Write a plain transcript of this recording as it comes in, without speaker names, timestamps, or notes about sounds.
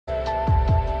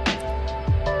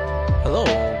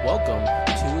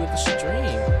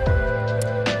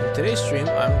stream,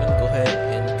 I'm going to go ahead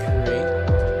and create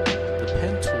the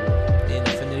pen tool in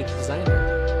Affinity Designer.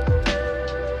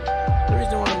 The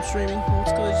reason why I'm streaming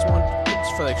is because I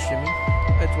just feel like streaming.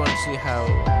 I just want to see how.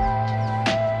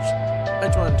 I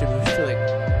just wanted to feel like.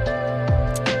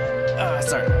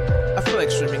 Sorry. I feel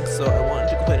like streaming, so I wanted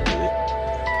to go ahead and do it.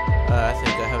 I think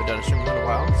I haven't done a stream in a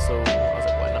while, so I was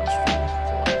like, why not stream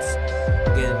for once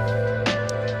again?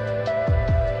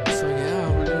 So yeah,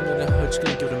 we're just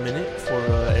gonna give it a minute for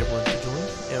everyone to join,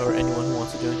 or anyone who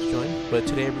wants to join. But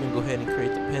today we're gonna go ahead and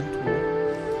create the pen tool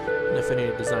in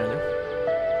Affinity Designer.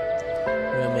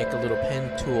 We're gonna make a little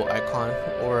pen tool icon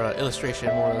or illustration,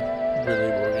 more really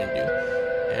what we're gonna do.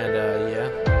 And yeah,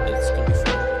 it's gonna be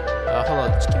fun. Hold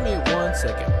on, just give me 1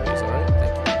 second, please. All right,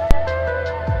 thank you.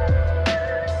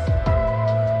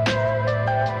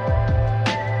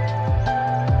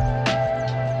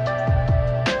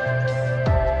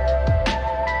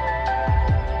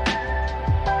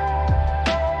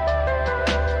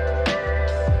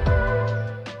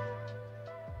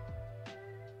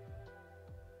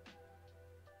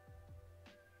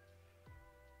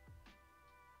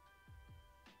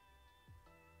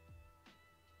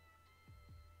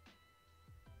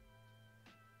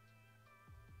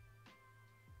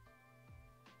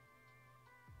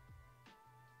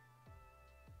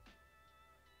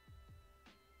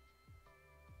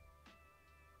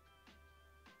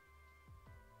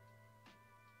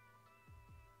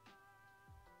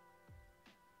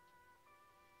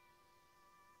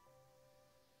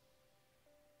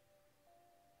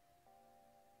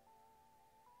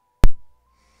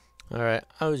 Alright,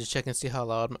 I was just checking to see how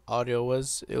loud my audio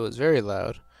was. It was very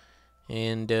loud.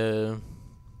 And here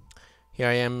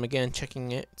I am again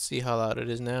checking it, see how loud it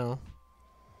is now.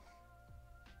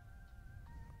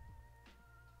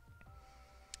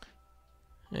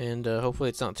 And hopefully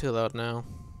it's not too loud now.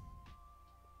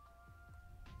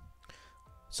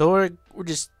 So we're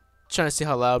just trying to see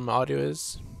how loud my audio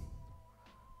is.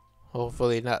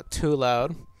 Hopefully not too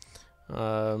loud.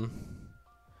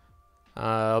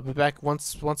 I'll be back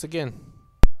once again.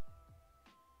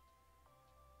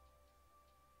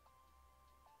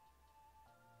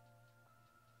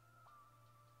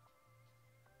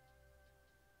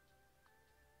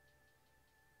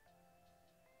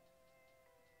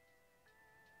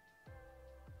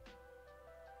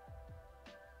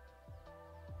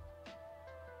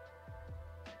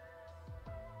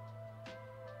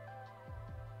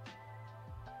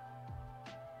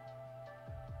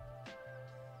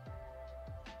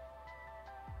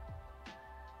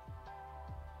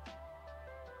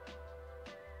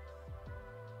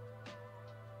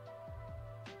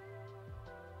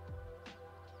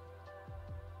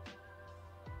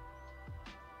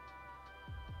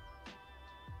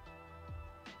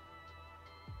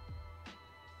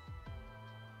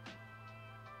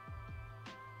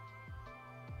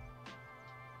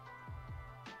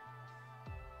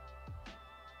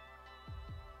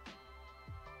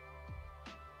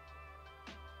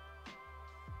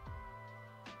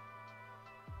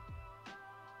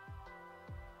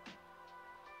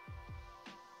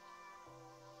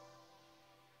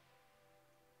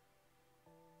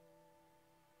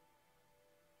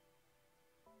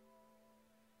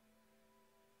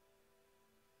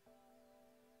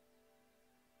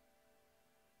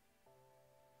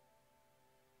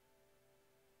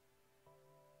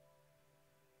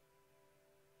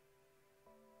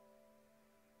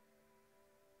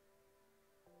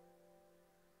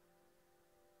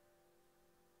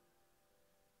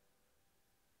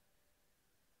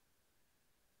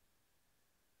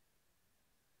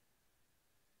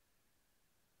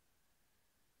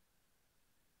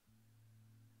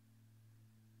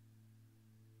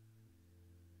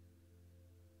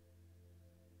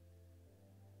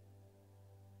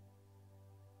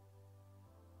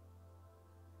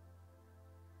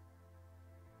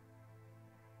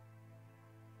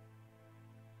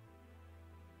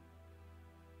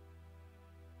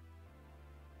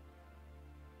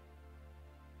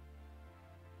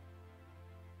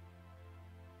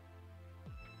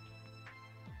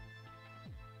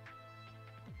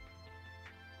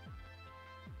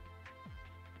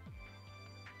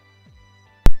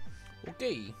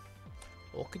 Okay,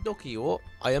 okie dokie. Well,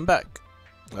 I am back.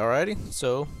 Alrighty,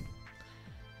 so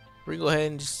we're gonna go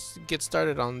ahead and just get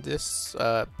started on this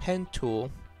pen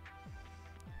tool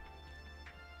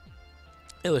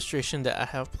illustration that I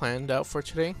have planned out for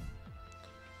today.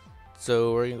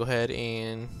 So we're gonna go ahead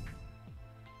and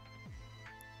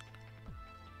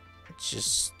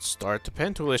just start the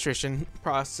pen tool illustration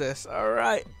process.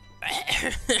 Alright.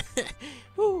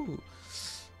 Woo.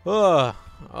 Oh,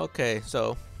 okay,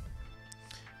 so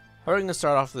How we're going to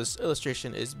start off this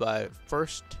illustration is by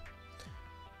first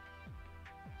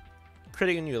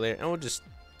creating a new layer, and we'll just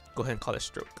go ahead and call it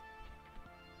stroke.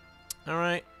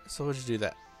 Alright, so we'll just do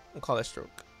that. We'll call it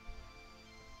stroke.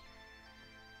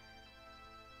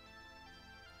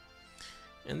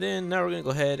 And then now we're going to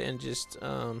go ahead and just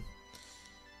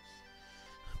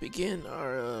begin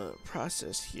our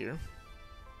process here.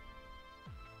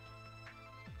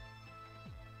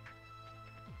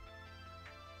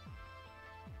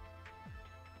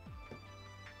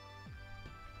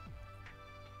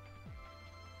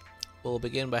 We'll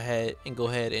begin by go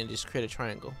ahead and just create a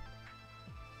triangle.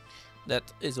 That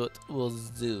is what we'll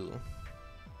do.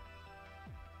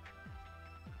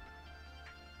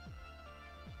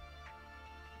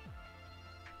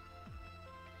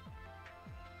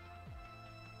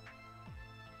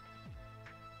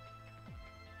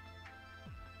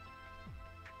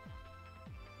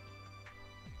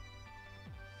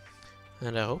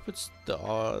 And I hope it's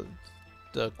the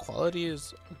quality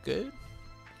is good.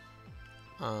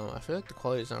 I feel like the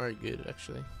quality is not very good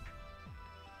actually.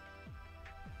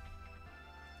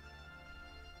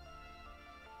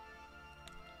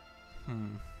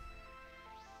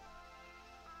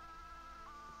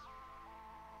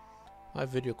 My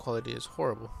video quality is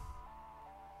horrible.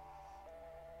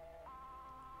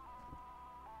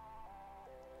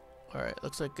 Alright,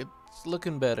 looks like it's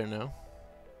looking better now.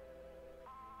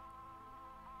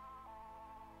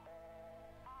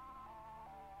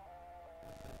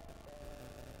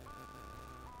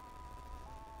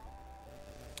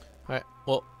 Alright,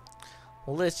 well,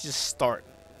 let's just start.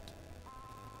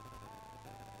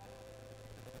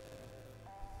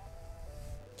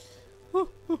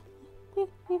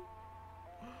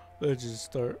 Let's just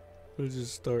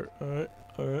start.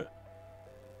 Alright.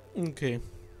 Okay.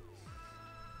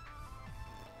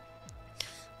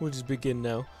 We'll just begin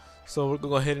now. So we're gonna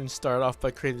go ahead and start off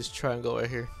by creating this triangle right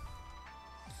here.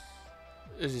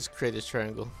 Let's just create this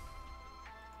triangle.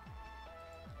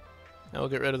 Now we'll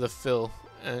get rid of the fill,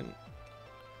 and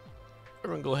we're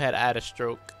gonna go ahead and add a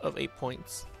stroke of 8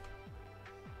 points.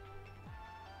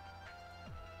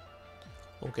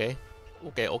 Okay.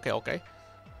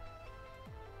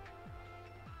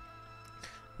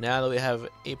 Now that we have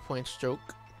 8-point stroke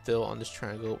fill on this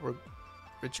triangle, we're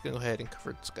just gonna go ahead and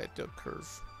convert this guy to a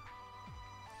curve.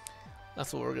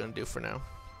 That's what we're gonna do for now.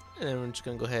 And then we're just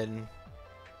gonna go ahead and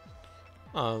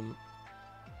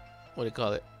what do you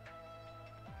call it?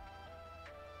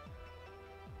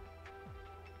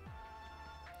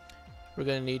 We're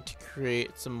gonna need to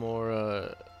create some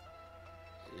more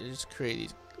just create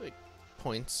these like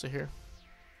points here.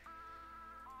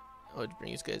 I'll just bring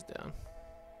these guys down.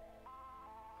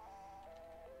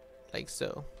 Like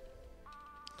so.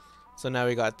 So now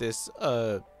we got this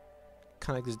kind of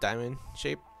like this diamond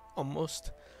shape,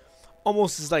 almost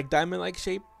is like diamond like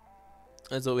shape.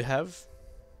 That's what we have.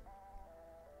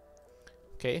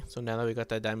 Okay, so now that we got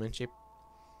that diamond shape,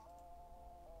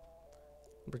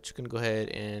 we're just gonna go ahead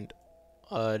and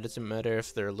it doesn't matter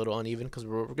if they're a little uneven because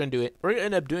we're gonna do it. We're gonna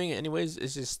end up doing it anyways.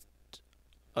 It's just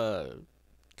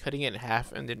cutting it in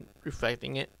half and then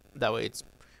reflecting it. That way it's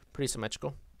pretty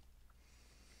symmetrical.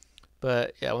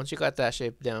 But yeah, once you got that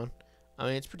shape down, I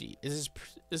mean this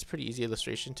is pretty easy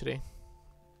illustration today.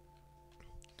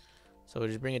 So we'll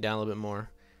just bring it down a little bit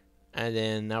more, and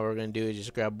then now what we're gonna do is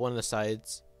just grab one of the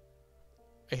sides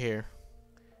right here,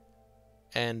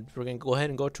 and we're gonna go ahead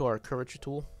and go to our curvature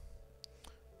tool,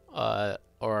 or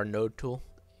our node tool,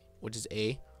 which is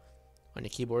A on your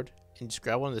keyboard, and just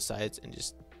grab one of the sides and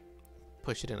just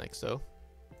push it in like so.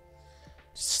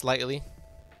 Just slightly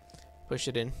push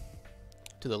it in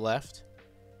to the left,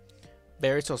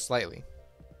 very so slightly.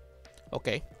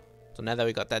 Okay, so now that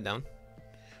we got that down,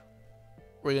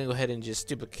 we're gonna go ahead and just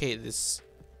duplicate this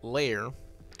layer.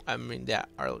 I mean that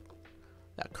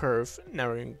curve. Now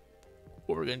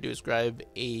what we're gonna do is grab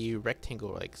a rectangle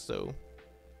like so.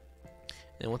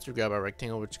 And once we grab our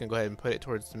rectangle, we're just gonna go ahead and put it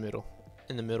towards the middle,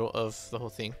 in the middle of the whole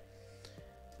thing,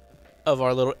 of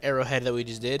our little arrowhead that we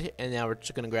just did. And now we're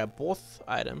just gonna grab both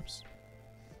items,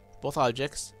 both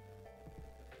objects,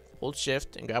 hold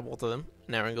shift and grab both of them.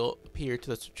 Now we're gonna go up here to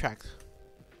the subtract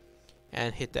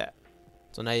and hit that.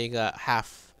 So now you got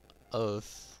half of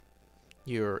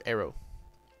your arrow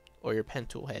or your pen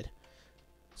tool head.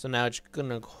 So now it's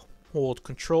gonna hold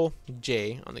Control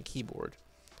J on the keyboard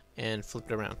and flip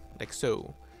it around like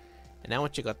so. And now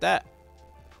once you got that,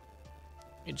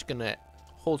 you're just gonna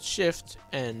hold shift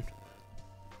and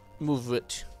move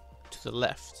it to the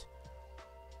left.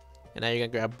 And now you're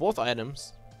gonna grab both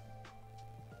items,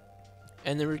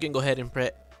 and then we're gonna go ahead and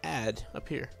press add up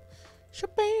here.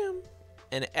 Shabam!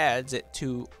 And it adds it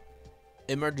to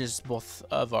it merges both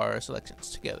of our selections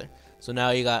together. So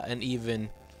now you got an even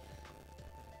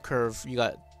curve. You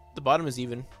got the bottom is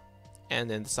even, and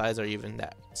then the sides are even.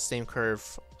 That same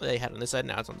curve they had on this side,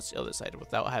 now it's on this other side,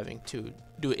 without having to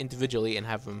do it individually and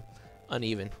have them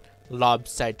uneven,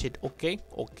 lopsided. Okay,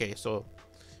 so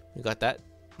we got that.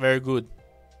 Very good.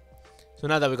 So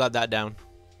now that we got that down,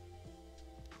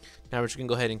 now we're just gonna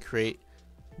go ahead and create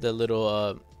the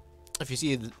little if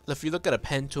you look at a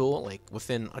pen tool like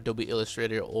within Adobe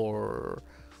Illustrator or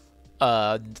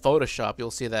Photoshop,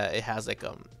 you'll see that it has like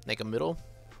a middle,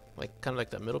 like kind of like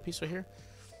that middle piece right here,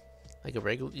 like a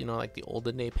regular, you know, like the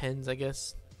olden day pens, I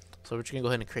guess. So we're just gonna go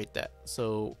ahead and create that.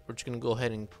 So we're just gonna go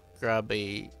ahead and grab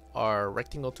our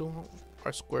rectangle tool,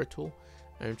 our square tool,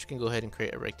 and we're just gonna go ahead and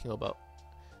create a rectangle about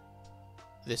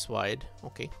this wide.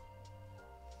 Okay,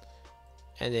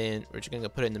 and then we're just gonna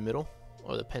put it in the middle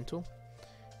of the pen tool,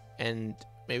 and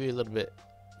maybe a little bit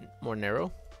more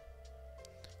narrow.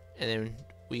 And then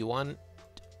we want,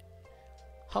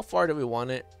 how far do we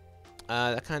want it?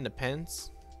 That kind of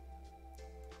depends,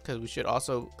 because we should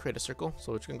also create a circle.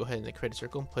 So we're just gonna go ahead and create a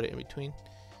circle, put it in between.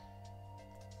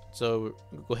 So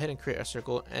we'll go ahead and create a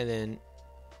circle, and then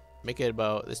make it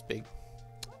about this big,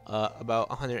 about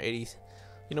 180.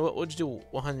 You know what? We'll just do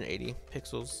 180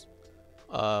 pixels.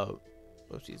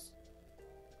 Whoopsies.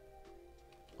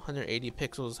 180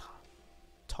 pixels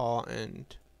tall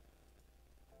and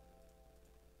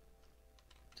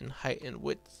height and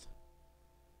width.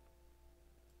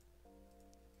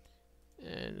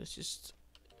 And let's just,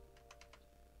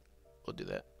 we'll do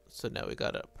that. So now we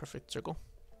got a perfect circle.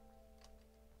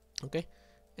 Okay,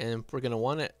 and we're gonna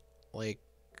want it like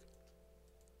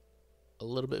a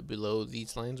little bit below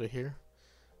these lines right here.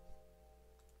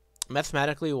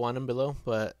 Mathematically we want them below,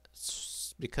 but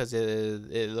because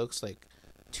it looks like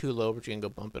too low, we're just gonna go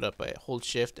bump it up by hold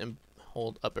shift and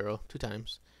hold up arrow 2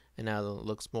 times, and now it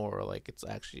looks more like it's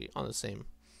actually on the same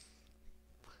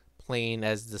plane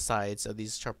as the sides of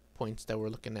these sharp points that we're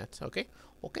looking at. Okay.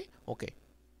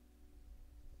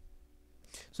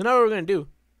 So now what we're gonna do,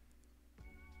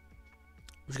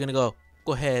 we're just gonna go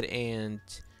ahead and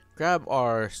grab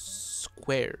our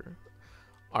square,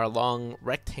 our long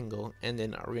rectangle, and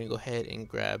then we're gonna go ahead and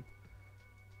grab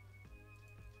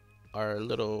our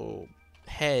little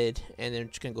head, and then we're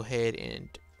just gonna go ahead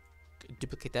and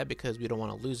duplicate that because we don't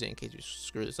want to lose it in case we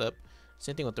screw this up.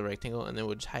 Same thing with the rectangle, and then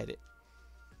we'll just hide it.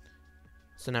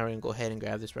 So now we're gonna go ahead and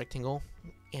grab this rectangle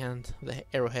and the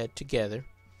arrowhead together,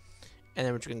 and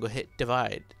then we're just gonna go hit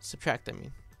subtract, I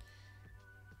mean.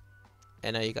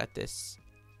 And now you got this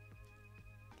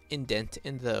indent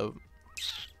in the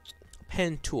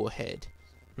pen tool head.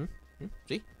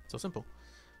 See? So simple.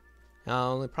 Now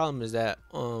the only problem is that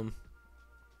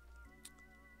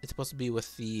it's supposed to be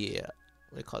with the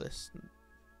what do you call this?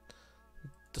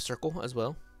 The circle as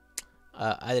well.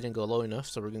 I didn't go low enough,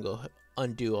 so we're gonna go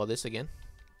undo all this again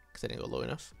because I didn't go low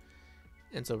enough.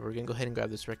 And so we're gonna go ahead and grab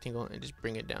this rectangle and just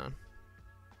bring it down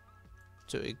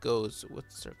so it goes with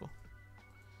the circle.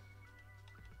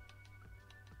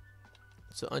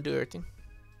 So undo everything.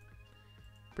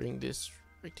 Bring this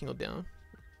rectangle down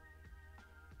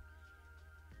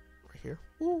right here.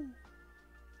 Woo.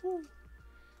 And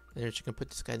then you can put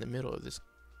this guy in the middle of this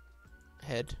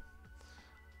head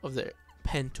of the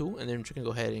pen tool, and then you can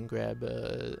go ahead and grab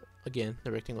again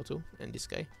the rectangle tool and this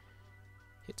guy.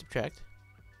 Hit subtract,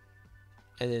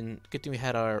 and then good thing we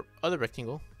had our other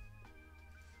rectangle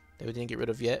that we didn't get rid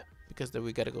of yet, because then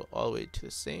we got to go all the way to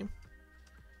the same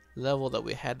level that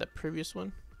we had the previous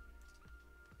one.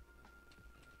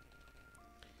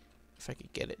 If I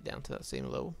could get it down to that same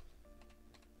level.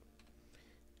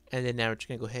 And then now we're just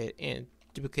gonna go ahead and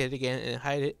duplicate it again and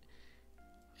hide it,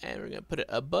 and we're gonna put it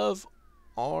above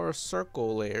our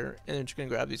circle layer, and then we're just gonna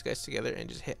grab these guys together and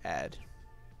just hit add.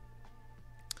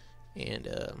 And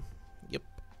yep,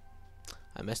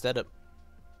 I messed that up.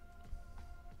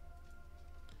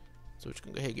 So we're just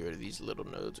gonna go ahead and get rid of these little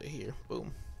nodes right here.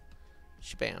 Boom.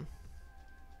 Shabam.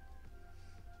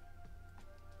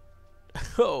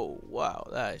 Oh wow,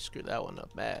 I screwed that one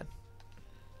up bad.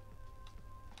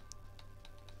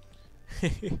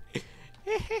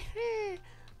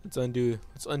 Let's undo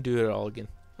it all again.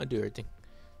 Undo everything.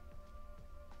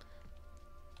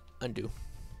 Undo,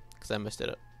 because I messed it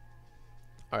up.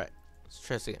 Alright, let's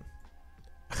try this again.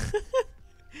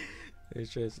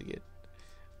 Let's try this again.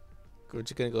 We're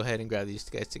just gonna go ahead and grab these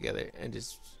guys together and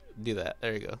just do that.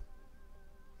 There you go.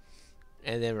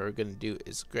 And then what we're gonna do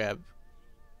is grab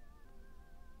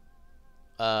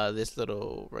this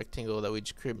little rectangle that we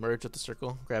just merged with the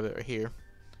circle. Grab it right here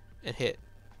and hit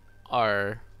our,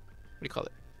 what do you call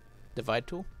it, divide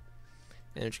tool,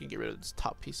 and then we can get rid of this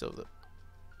top piece of the,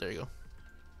 there you go.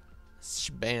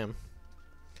 Bam.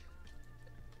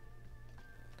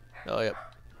 Oh, yep.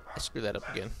 I screwed that up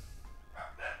again.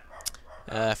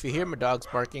 If you hear my dogs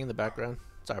barking in the background,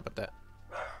 sorry about that.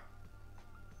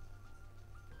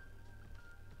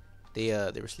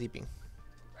 They were sleeping,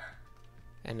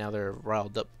 and now they're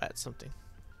riled up at something.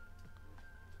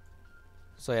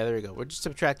 So yeah, there we go. We're just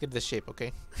subtracted this shape,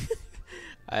 okay?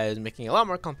 I was making it a lot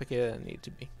more complicated than it needed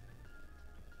to be.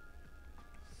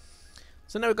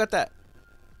 So now we got that.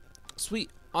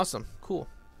 Sweet, awesome, cool,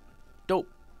 dope.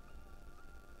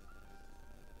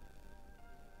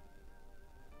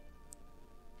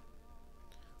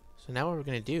 So now what we're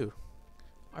gonna do,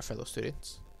 our fellow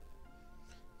students,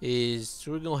 is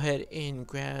we're gonna go ahead and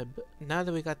grab, now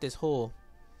that we got this whole,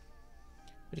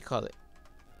 what do you call it,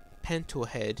 pen tool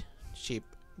head shape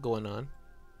going on,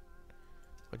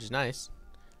 which is nice,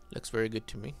 looks very good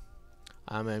to me.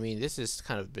 I mean, this is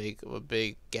kind of a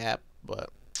big gap,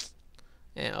 but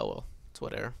yeah, oh well, it's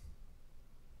whatever.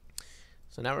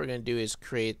 So now what we're gonna do is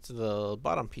create the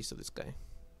bottom piece of this guy.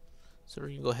 So we're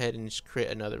gonna go ahead and just create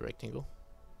another rectangle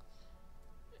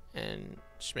and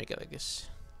just make it like this.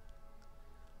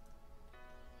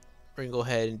 We're gonna go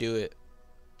ahead and do it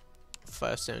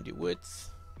 570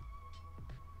 width,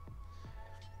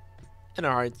 and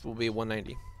our height will be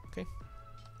 190. Okay.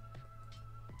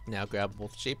 Now grab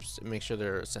both shapes and make sure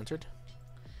they're centered.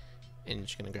 And you're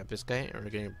just gonna grab this guy and we're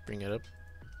gonna bring it up.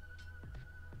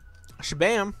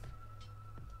 Shabam!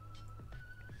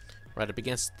 Right up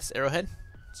against this arrowhead.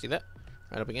 See that?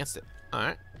 Right up against it.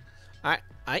 Alright.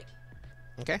 Alright.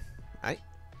 Okay. Alright.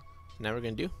 Now we're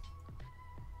gonna do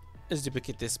is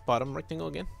duplicate this bottom rectangle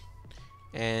again.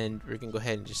 And we're gonna go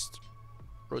ahead and just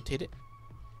rotate it.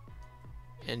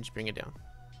 And just bring it down.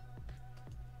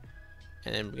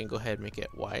 And then we're gonna go ahead and make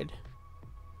it wide.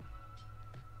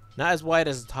 Not as wide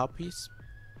as the top piece.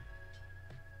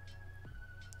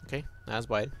 Okay, not as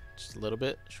wide. Just a little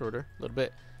bit shorter, a little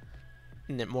bit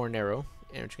more narrow.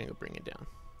 And we're just gonna go bring it down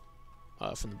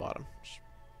from the bottom. Just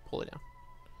pull it down.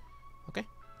 Okay. Now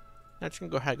we're just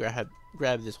gonna go ahead and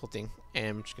grab this whole thing,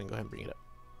 and we're just gonna go ahead and bring it up.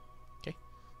 Okay.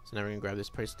 So now we're gonna grab this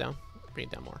place down, bring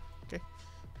it down more. Okay.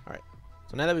 All right.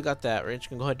 So now that we got that, we're just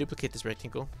gonna go ahead and duplicate this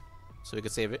rectangle, so we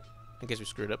can save it in case we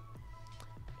screwed up.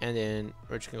 And then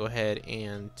we're just gonna go ahead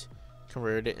and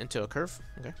convert it into a curve.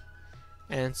 Okay.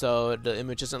 And so the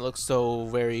image doesn't look so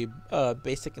very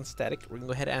basic and static. We're gonna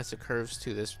go ahead and add some curves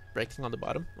to this rectangle on the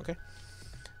bottom. Okay.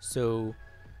 So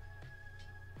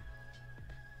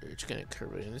we're just gonna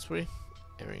curve it in this way,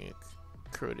 and we're gonna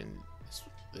curve it in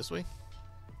this way,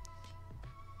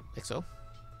 like so.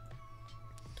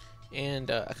 And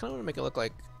I kind of want to make it look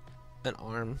like an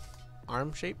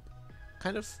arm shape,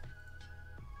 kind of.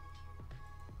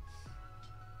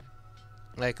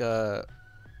 Like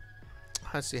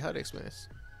let's see how to explain this.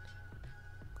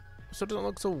 So it doesn't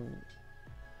look so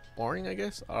boring, I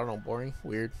guess. I don't know, boring,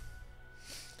 weird.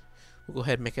 We'll go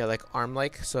ahead and make it like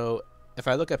arm-like. So if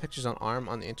I look at pictures on arm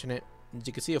on the internet,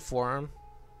 you can see a forearm.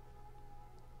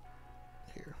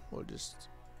 Here, we'll just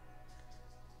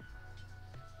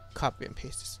copy and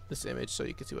paste this image so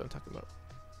you can see what I'm talking about.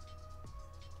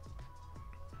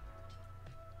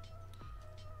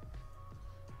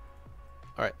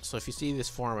 Alright, so if you see this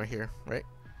form right here, right?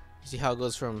 You see how it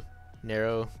goes from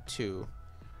narrow to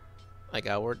like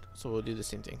outward? So we'll do the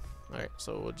same thing. Alright,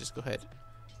 so we'll just go ahead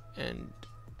and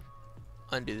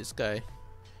undo this guy,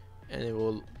 and then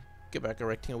we'll get back a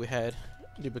rectangle we had,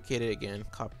 duplicate it again,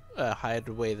 hide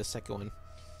away the second one,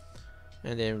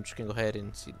 and then we're just gonna go ahead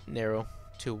and see narrow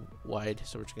to wide.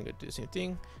 So we're just gonna do the same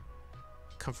thing,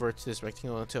 convert this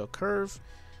rectangle into a curve,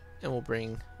 and we'll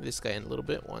bring this guy in a little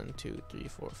bit. 1, 2, 3,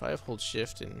 4, 5. Hold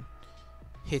shift and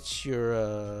hit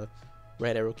your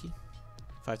right arrow key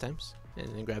 5 times, and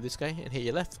then grab this guy and hit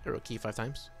your left arrow key 5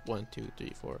 times. 1, 2,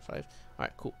 3, 4, 5.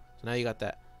 Alright, cool. So now you got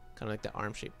that kind of like that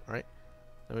arm shape. Alright,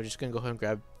 and we're just gonna go ahead and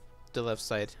grab the left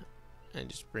side and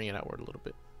just bring it outward a little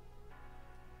bit,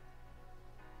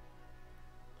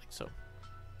 like so.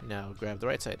 Now grab the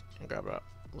right side and grab it out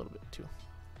a little bit too.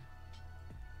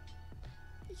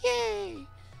 Yay!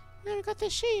 Now we got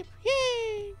this shape.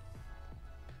 Yay!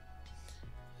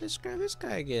 Let's grab this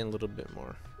guy again a little bit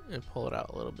more and pull it out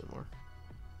a little bit more.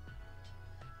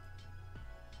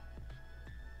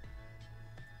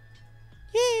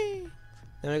 Yay!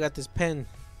 Now we got this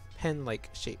pen-like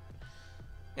shape.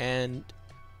 And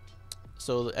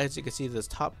so as you can see, this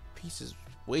top piece is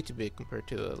way too big compared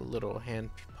to the little hand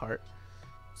part.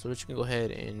 So we can go ahead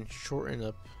and shorten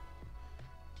up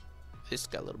this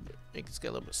guy a little bit, make this guy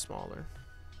a little bit smaller.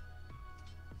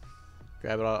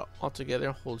 Grab it all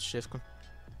together, hold shift,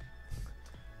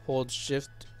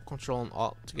 control and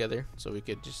alt together, so we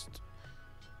could just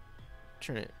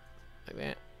turn it like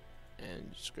that,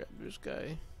 and just grab this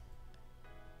guy,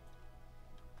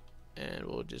 and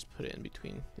we'll just put it in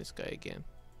between this guy again.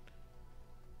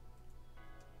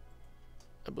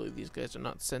 I believe these guys are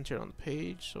not centered on the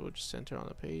page, so we'll just center on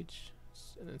the page,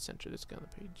 and then center this guy on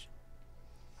the page.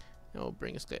 And we'll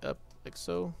bring this guy up like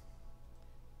so.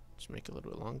 Just make it a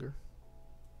little bit longer.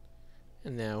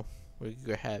 And now we can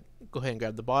go ahead and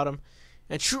grab the bottom,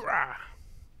 and shoo-rah!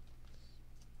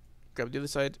 Grab the other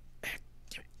side.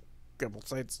 Grab both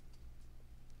sides.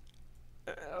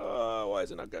 Why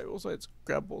is it not grabbing both sides?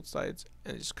 Grab both sides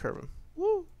and just curve them.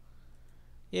 Woo!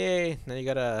 Yay! Now you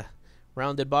got a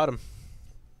rounded bottom.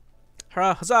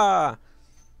 Hurrah! Huzzah!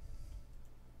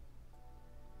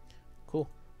 Cool.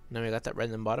 Now we got that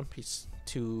random bottom piece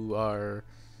to our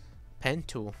pen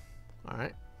tool.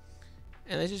 Alright.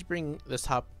 And let's just bring this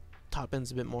top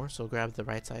ends a bit more. So grab the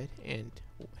right side and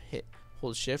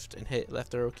hold shift and hit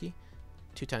left arrow key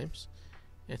 2 times.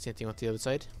 And same thing with the other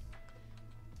side.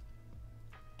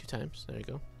 2 times. There you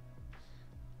go.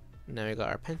 Now we got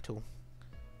our pen tool.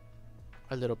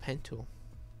 Our little pen tool.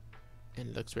 And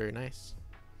it looks very nice.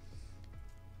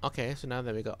 Okay, so now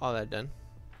that we got all that done,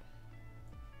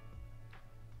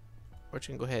 we're just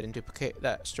gonna go ahead and duplicate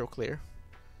that stroke layer.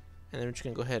 And then we're just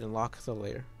gonna go ahead and lock the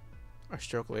layer, our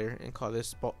stroke layer, and call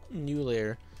this new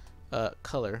layer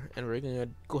color. And we're gonna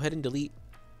go ahead and delete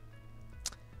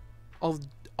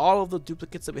all of the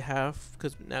duplicates that we have,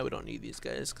 because now we don't need these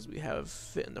guys because we have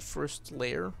fit in the first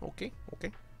layer. Okay.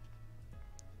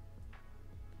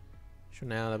 So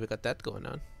now that we got that going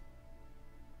on,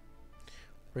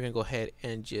 we're gonna go ahead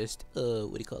and just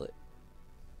what do you call it?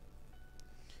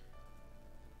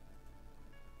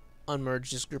 Unmerge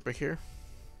this group right here.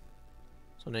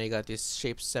 So now you got these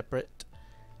shapes separate,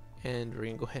 and we're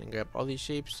gonna go ahead and grab all these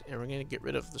shapes, and we're gonna get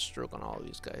rid of the stroke on all of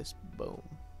these guys. Boom.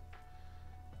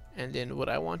 And then what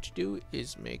I want to do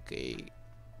is make a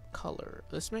color.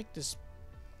 Let's make this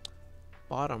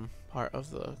bottom part of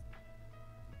the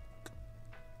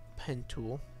pen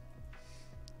tool,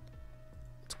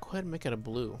 let's go ahead and make it a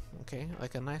blue. Okay,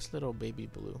 like a nice little baby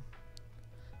blue,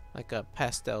 like a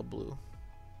pastel blue.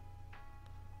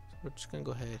 So we're just gonna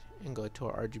go ahead and go to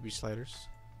our RGB sliders,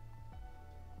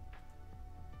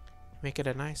 make it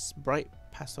a nice bright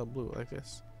pastel blue like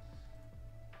this,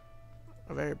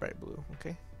 a very bright blue.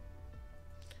 Okay,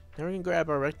 now we're gonna grab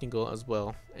our rectangle as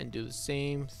well and do the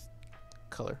same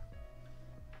color.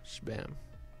 Shabam.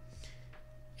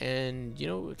 And you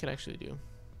know what we can actually do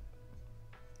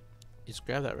is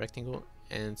grab that rectangle,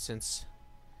 and since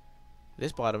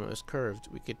this bottom is curved,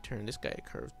 we could turn this guy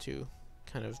curved too,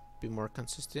 kind of be more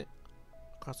consistent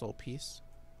across the whole piece.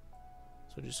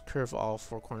 So just curve all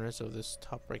 4 corners of this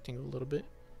top rectangle a little bit,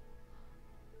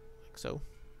 like so.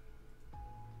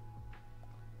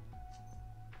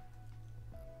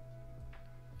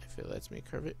 If it lets me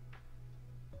curve it,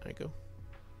 there we go,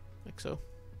 like so.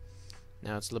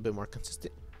 Now it's a little bit more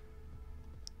consistent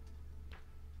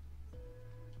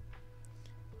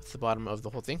with the bottom of the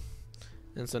whole thing.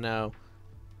 And so now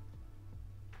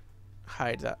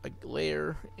hide that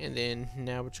layer, and then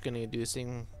now we're just gonna do this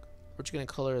thing. We're just gonna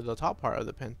color the top part of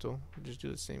the pen tool. We'll just do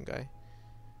the same guy.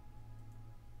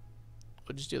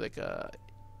 We'll just do like a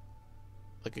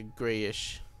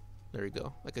grayish. There we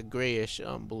go, like a grayish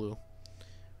blue.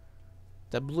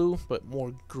 That blue, but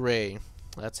more gray.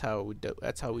 That's how we do.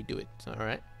 That's how we do it. All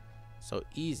right. So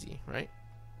easy, right?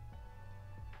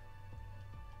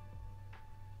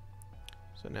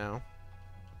 So now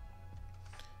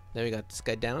we got this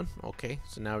guy down. Okay.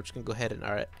 So now we're just gonna go ahead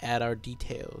and add our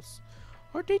details.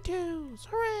 Our details!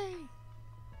 Hooray!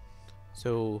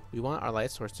 So we want our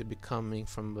light source to be coming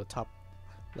from the top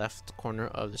left corner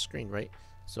of the screen, right?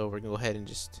 So we're gonna go ahead and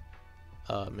just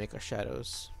make our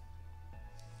shadows.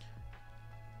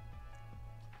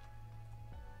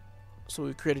 So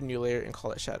we create a new layer and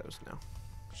call it shadows now.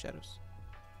 Shadows.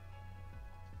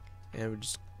 And we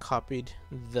just copied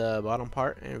the bottom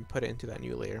part and we put it into that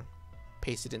new layer.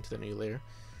 Paste it into the new layer.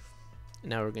 And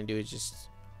now what we're going to do is just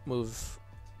move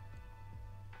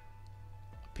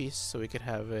a piece so we could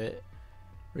have it.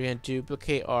 We're going to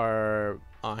duplicate our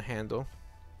handle.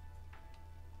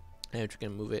 And we're just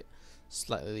going to move it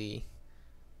slightly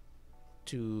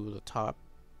to the top,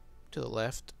 to the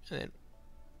left, and then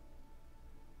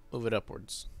move it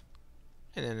upwards.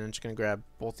 And then I'm just gonna grab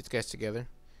both these guys together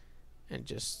and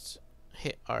just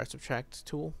hit our subtract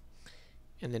tool.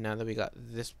 And then now that we got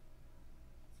this,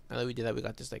 now that we did that, we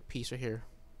got this like piece right here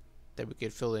that we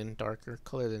could fill in darker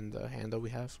color than the handle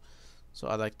we have. So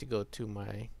I like to go to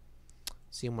my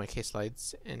my K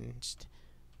slides and just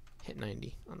hit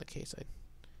 90 on the K side,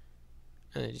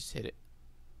 and then just hit it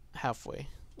halfway,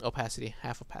 opacity,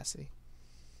 half opacity.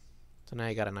 So now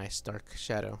you got a nice dark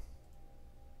shadow,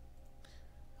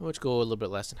 which go a little bit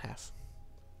less than half.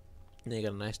 And then you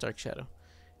got a nice dark shadow.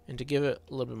 And to give it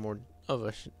a little bit more of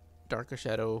a darker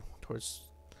shadow towards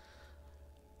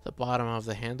the bottom of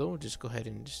the handle, just go ahead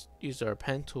and just use our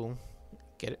pen tool,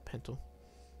 pen tool,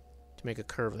 to make a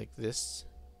curve like this.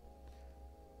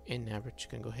 And now we're just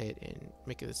gonna go ahead and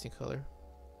make it the same color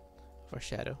of our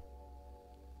shadow.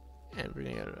 And we're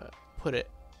gonna put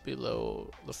it below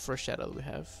the first shadow that we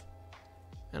have.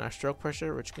 And our stroke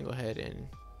pressure, we're just gonna go ahead and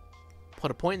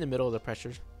put a point in the middle of the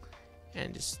pressure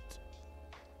and just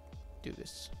do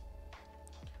this.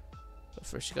 But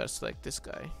first you gotta select this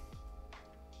guy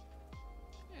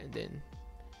and then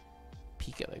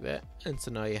peek it like that. And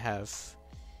so now you have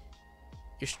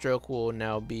your stroke will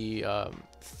now be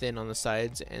thin on the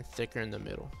sides and thicker in the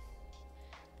middle.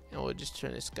 And we'll just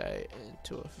turn this guy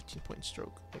into a 15-point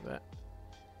stroke like that.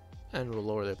 And we'll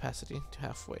lower the opacity to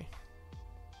halfway.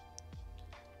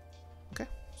 Okay,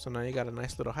 so now you got a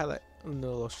nice little highlight, a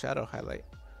little shadow highlight.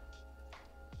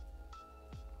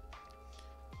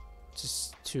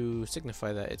 Just to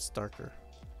signify that it's darker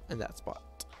in that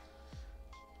spot.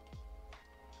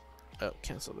 Oh,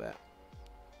 cancel that.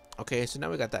 Okay, so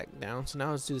now we got that down. So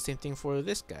now let's do the same thing for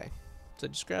this guy. So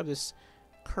just grab this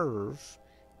curve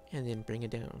and then bring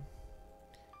it down.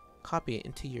 Copy it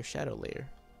into your shadow layer.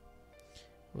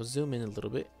 We'll zoom in a little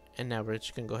bit, and now we're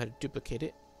just gonna go ahead and duplicate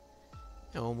it,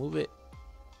 and we'll move it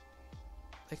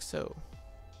like so.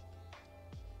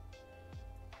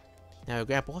 Now we'll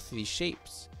grab both of these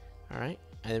shapes, alright,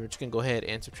 and then we're just gonna go ahead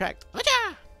and subtract.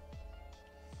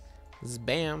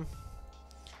 Bam.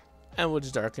 And we'll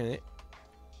just darken it.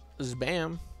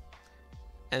 Bam.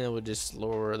 And then we'll just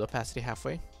lower the opacity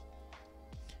halfway.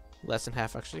 Less than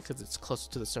half actually, because it's closer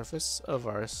to the surface of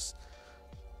our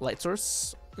light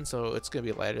source. And so it's going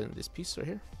to be lighter than this piece right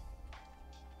here.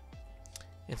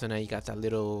 And so now you got that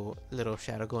little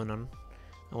shadow going on.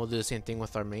 And we'll do the same thing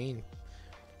with our main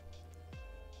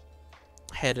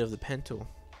head of the pen tool.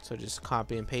 So just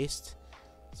copy and paste.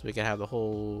 So we can have the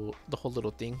whole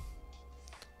little thing.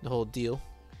 The whole deal.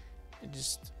 And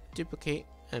just duplicate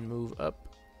and move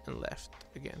up and left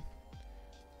again.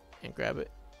 And grab it.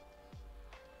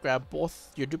 Grab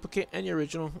both your duplicate and your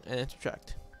original and then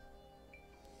subtract.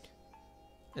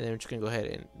 And then we're just going to go ahead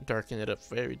and darken it up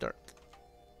very dark.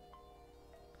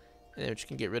 And then we're just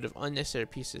going to get rid of unnecessary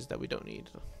pieces that we don't need.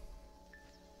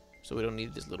 So we don't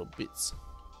need these little bits.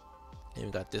 And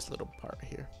we got this little part right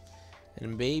here.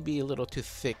 And maybe a little too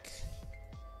thick.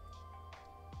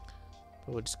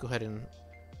 But we'll just go ahead and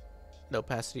no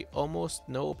opacity, almost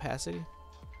no opacity.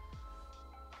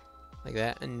 Like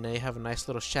that. And now you have a nice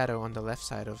little shadow on the left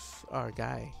side of our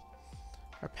guy.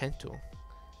 Our pen tool.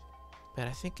 But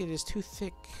I think it is too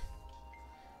thick.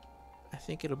 I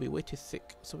think it'll be way too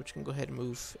thick. So we're just going to go ahead and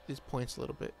move these points a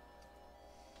little bit.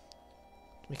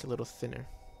 Make it a little thinner.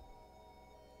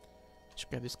 Just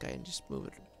grab this guy and just move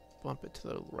it. Bump it to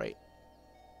the right.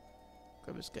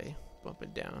 Grab this guy. Bump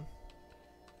it down.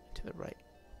 To the right.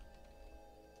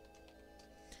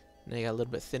 Now you got a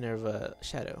little bit thinner of a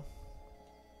shadow.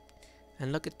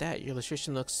 And look at that. Your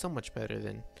illustration looks so much better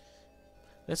than...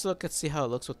 Let's look and see how it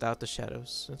looks without the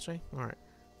shadows. That's right. Alright.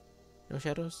 No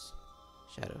shadows?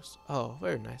 Shadows. Oh,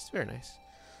 very nice. Very nice.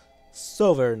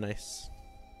 So very nice.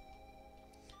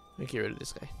 Let me get rid of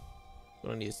this guy. We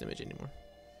don't need this image anymore.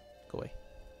 Go away.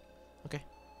 Okay.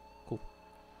 Cool.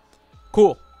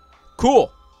 Cool.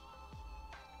 Cool!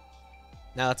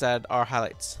 Now let's add our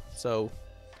highlights. So,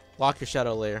 lock your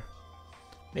shadow layer.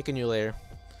 Make a new layer.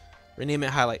 Rename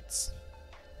it highlights.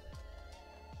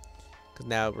 Because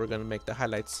now we're going to make the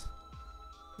highlights.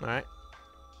 Alright.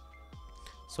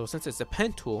 So since it's a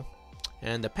pen tool,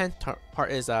 and the pen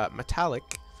part is metallic,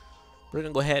 we're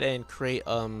going to go ahead and create,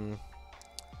 what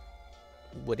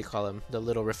do you call them? The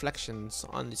little reflections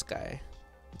on this guy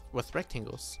with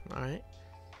rectangles. Alright.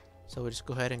 So we'll just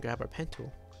go ahead and grab our pen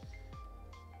tool.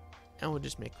 And we'll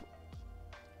just make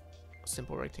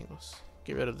simple rectangles.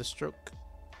 Get rid of the stroke.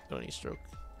 Don't need stroke.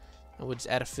 And we'll just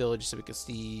add a fill just so we can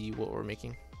see what we're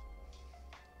making.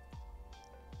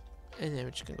 And then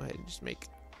we're just gonna go ahead and just make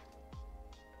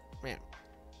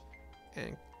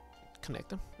and connect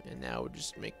them. And now we'll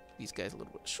just make these guys a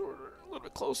little bit shorter, a little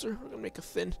bit closer. We're gonna make a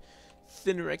thin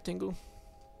rectangle.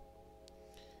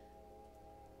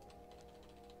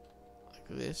 Like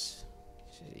this.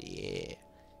 Yeah.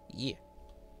 Yeah.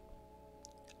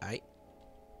 Alright.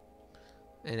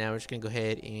 And now we're just gonna go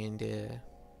ahead and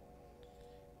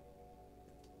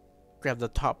grab the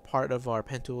top part of our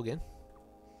pen tool again.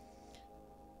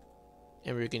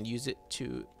 And we're gonna use it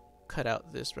to cut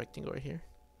out this rectangle right here.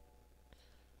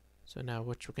 So now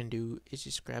what we're gonna do is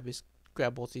just grab this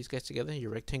grab both these guys together,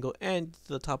 your rectangle and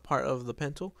the top part of the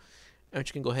pen tool, and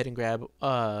you can go ahead and grab,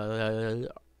 once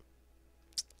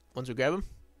we grab them,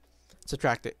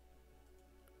 subtract it.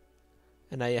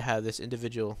 And now you have this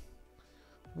individual,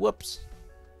 whoops,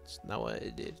 it's not what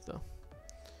it did though.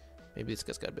 Maybe this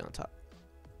guy's gotta be on top.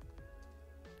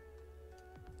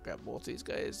 Grab both these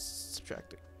guys,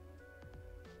 subtract it.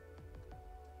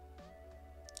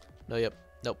 No, yep,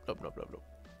 nope.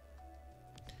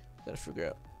 Gotta figure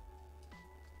out.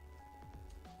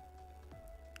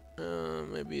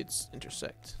 Maybe it's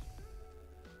intersect.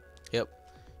 Yep,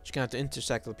 you're gonna have to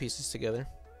intersect the pieces together.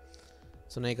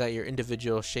 So now you got your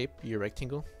individual shape, your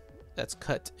rectangle, that's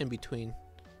cut in between.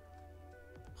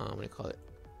 What do you call it?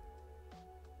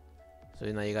 So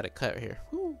now you got it cut here.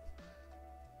 Woo.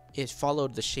 It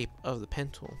followed the shape of the pen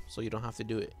tool, so you don't have to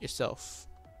do it yourself.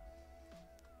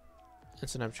 And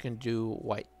so now I'm just gonna do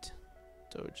white.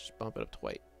 So just bump it up to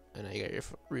white, and now you got your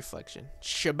reflection.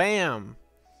 Shabam!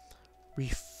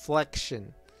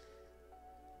 Reflection.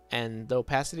 And the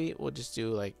opacity, we'll just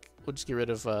do like, we'll just get rid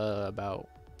of about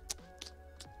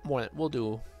more. We'll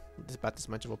do about this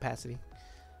much of opacity.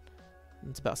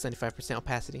 It's about 75%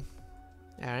 opacity.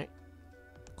 All right,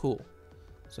 cool.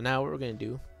 So now what we're gonna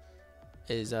do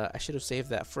is I should have saved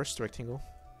that first rectangle,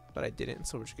 but I didn't.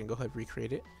 So we're just gonna go ahead and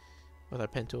recreate it with our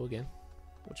pen tool again.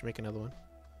 We'll just make another one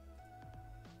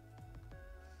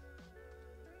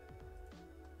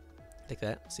like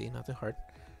that. See, not too hard.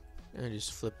 And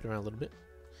just flip it around a little bit.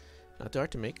 Not too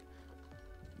hard to make.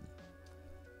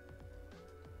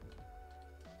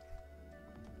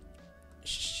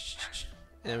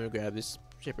 And then we grab this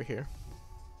shaper here,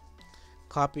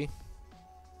 copy,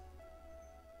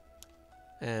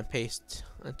 and paste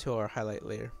onto our highlight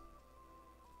layer.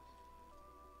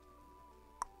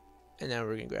 And now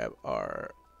we're gonna grab our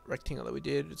rectangle that we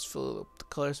did. Just fill up the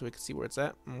color so we can see where it's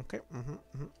at. Okay, and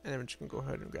then we're just gonna go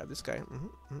ahead and grab this guy,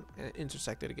 and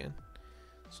intersect it again.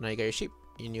 So now you got your shape,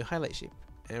 your new highlight shape,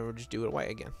 and we'll just do it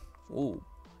white again. Ooh,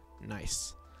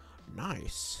 nice,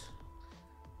 nice.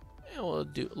 And we'll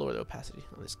do lower the opacity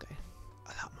on this guy a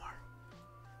lot more.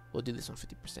 We'll do this on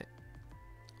 50%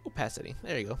 opacity.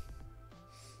 There you go.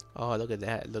 Oh, look at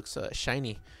that. It looks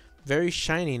shiny, very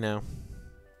shiny now.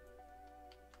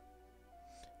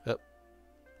 Yep,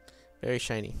 very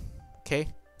shiny. Okay,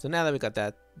 so now that we got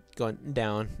that going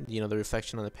down, you know, the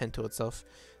reflection on the pen tool itself,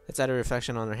 let's add a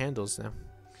reflection on our handles now.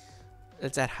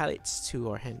 Let's add highlights to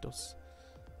our handles.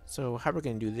 So how we're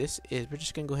gonna do this is we're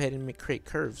just gonna go ahead and create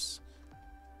curves.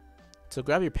 So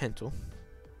grab your pen tool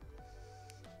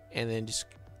and then just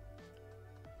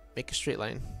make a straight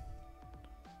line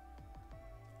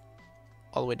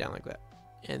all the way down like that.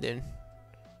 And then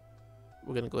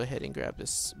we're gonna go ahead and grab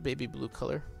this baby blue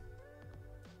color,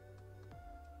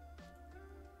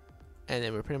 and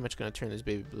then we're pretty much gonna turn this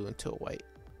baby blue into a white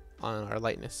on our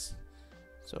lightness.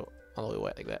 So all the way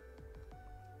white like that.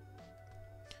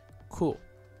 Cool.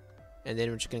 And then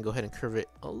we're just gonna go ahead and curve it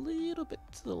a little bit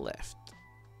to the left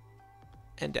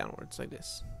and downwards like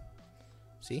this.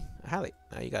 See, a highlight.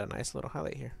 Now you got a nice little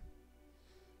highlight here.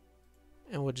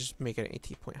 And we'll just make it an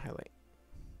 18-point highlight.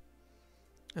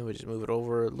 And we'll just move it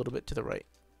over a little bit to the right.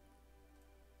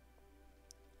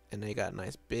 And now you got a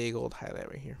nice big old highlight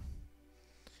right here.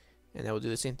 And now we'll do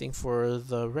the same thing for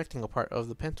the rectangle part of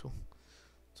the pen tool.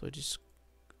 So just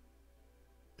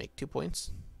make 2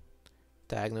 points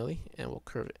diagonally, and we'll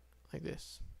curve it like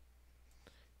this.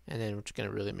 And then we're just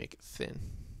gonna really make it thin.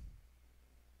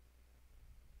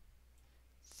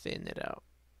 Thin it out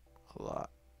a lot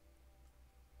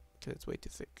because it's way too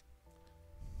thick.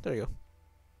 There you go.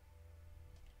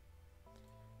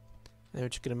 And we're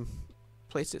just gonna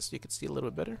place it so you can see a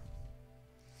little bit better.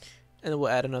 And then we'll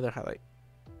add another highlight.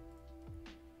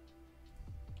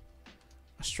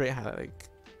 A straight highlight, like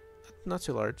not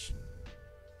too large.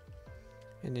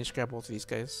 And then just grab both of these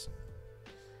guys.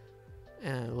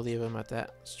 And we'll leave them at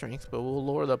that strength, but we'll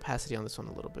lower the opacity on this one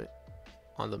a little bit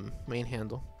on the main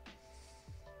handle.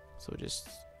 So just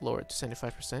lower it to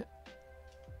 75%.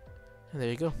 And there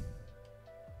you go.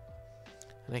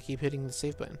 And I keep hitting the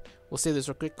save button. We'll save this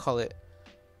real quick, call it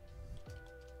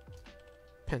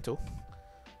pen tool.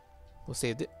 We'll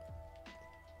save it.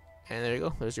 And there you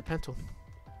go, there's your pen tool.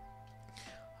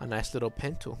 A nice little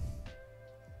pen tool.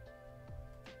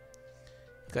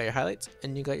 You got your highlights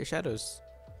and you got your shadows.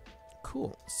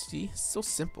 Cool, see, so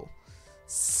simple.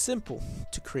 Simple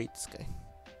to create this guy.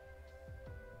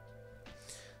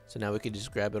 So now we can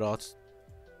just grab it all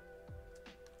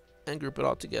and group it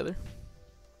all together.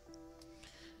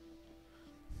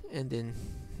 And then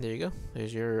there you go.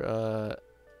 There's your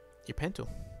pen tool.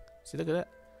 See, look at that.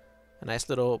 A nice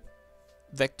little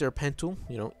vector pen tool.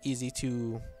 You know, easy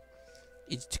to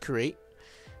easy to create,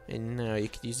 and you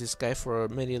could use this guy for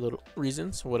many little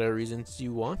reasons, whatever reasons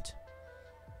you want.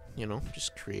 You know,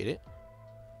 just create it,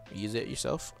 use it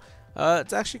yourself.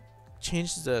 It actually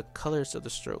changes the colors of the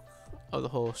stroke, of the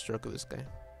whole stroke of this guy.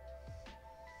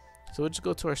 So we'll just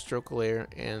go to our stroke layer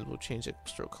and we'll change the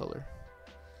stroke color.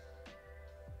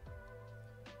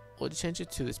 We'll just change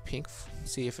it to this pink,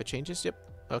 see if it changes. Yep.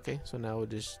 Okay, so now we'll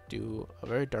just do a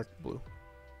very dark blue.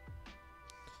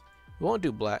 We won't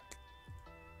do black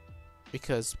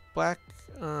because black,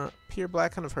 pure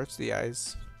black kind of hurts the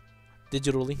eyes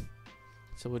digitally.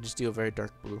 So we'll just do a very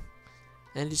dark blue,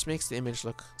 and it just makes the image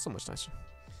look so much nicer,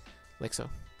 like so.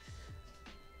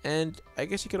 And I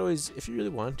guess you could always, if you really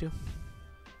wanted to,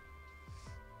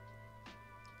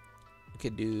 you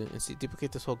could do, and see,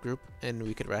 duplicate this whole group, and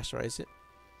we could rasterize it.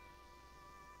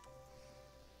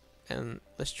 And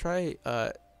let's try,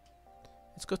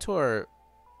 let's go to our,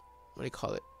 what do you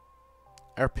call it,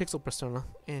 our pixel persona,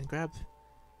 and grab,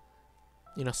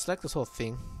 you know, select this whole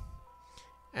thing,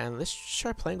 and let's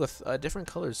try playing with different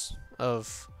colors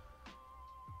of,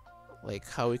 like,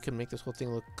 how we can make this whole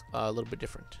thing look a little bit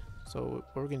different. So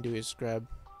what we're gonna do is grab,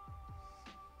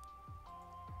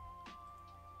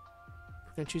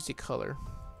 we're gonna choose the color.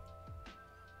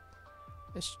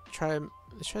 Let's try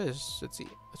this. Let's see.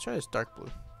 Let's try this dark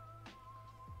blue.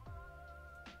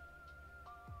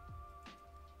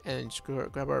 And just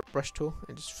grab our brush tool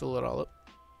and just fill it all up.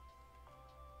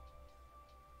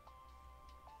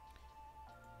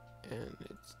 And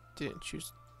it didn't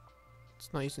choose,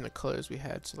 it's not using the colors we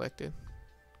had selected.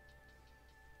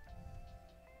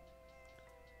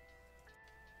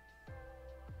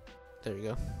 There we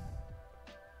go.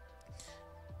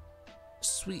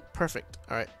 Sweet, perfect.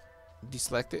 Alright,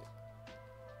 deselect it.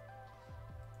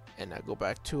 And now go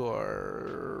back to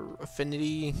our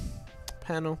Affinity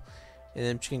panel. And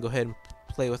then you can go ahead and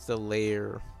play with the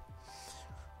layer.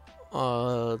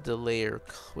 What do you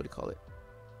call it?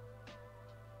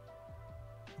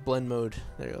 Blend mode.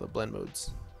 There you go, the blend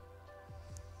modes.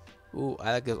 Ooh,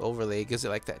 I like this overlay. It gives it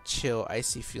like that chill,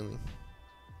 icy feeling.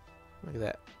 Like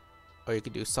that. Or you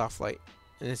could do soft light.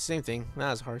 And it's the same thing,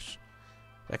 not as harsh.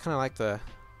 But I kind of like the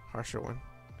harsher one.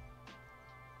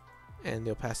 And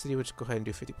the opacity, which go ahead and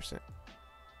do 50%.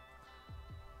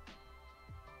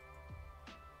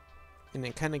 And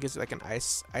it kind of gives it like an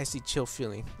icy chill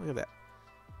feeling. Look at that.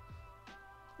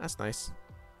 That's nice.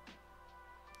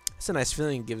 It's a nice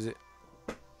feeling it gives it.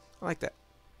 I like that.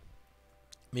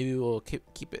 Maybe we'll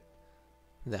keep it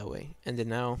that way. And then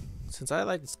now, since I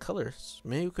like these colors,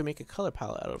 maybe we could make a color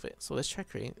palette out of it. So let's try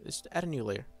creating. Let's add a new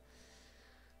layer.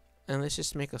 And let's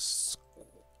just make a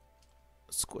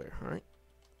square. Alright.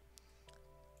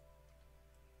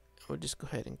 We'll just go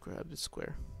ahead and grab the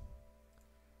square.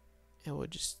 And we'll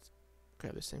just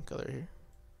grab the same color here.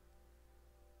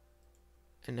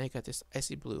 And now you got this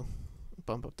icy blue.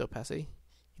 Bump up the opacity.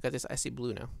 You got this icy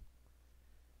blue now.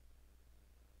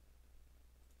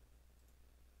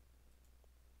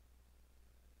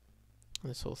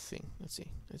 This whole thing. Let's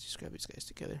see. Let's just grab these guys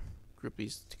together. Group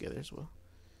these together as well.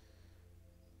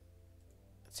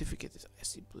 Let's see if we get this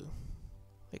icy blue.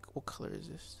 Like, what color is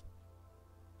this?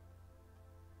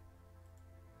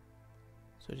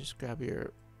 So just grab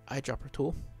your eyedropper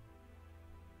tool.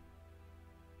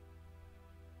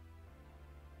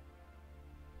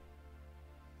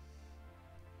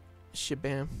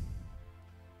 Shabam.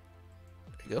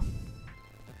 There you go.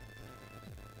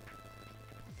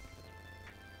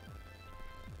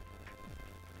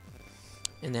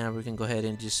 And now we can go ahead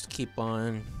and just keep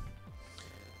on.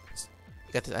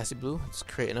 You got this icy blue. Let's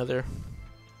create another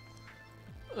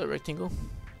rectangle.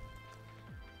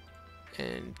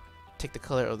 And take the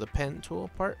color of the pen tool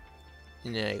apart.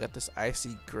 And now you got this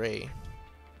icy gray.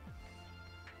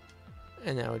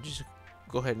 And now we'll just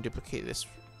go ahead and duplicate this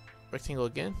rectangle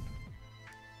again.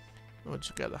 We'll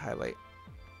just grab the highlight.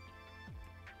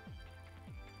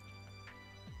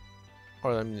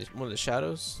 Or I mean, one of the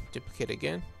shadows. Duplicate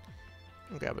again.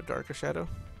 And grab a darker shadow.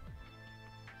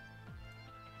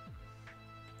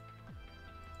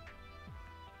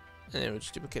 And then we'll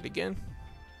just duplicate again.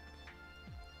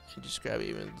 And just grab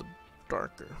even the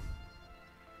darker.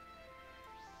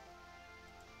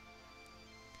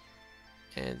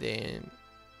 And then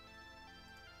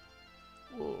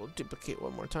we'll duplicate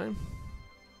one more time.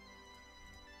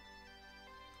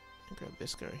 And grab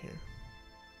this guy right here.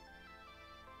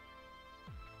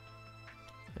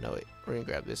 No wait, we're gonna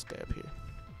grab this guy up here.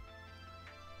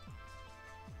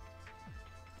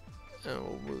 And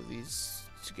we'll move these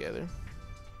together.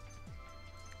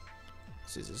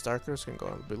 This is darker, it's gonna go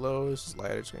on below. This is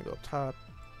lighter, it's gonna go up top.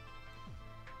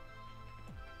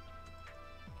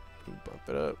 And bump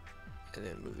it up. And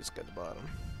then move this guy to the bottom.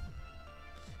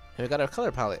 And we got our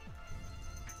color palette.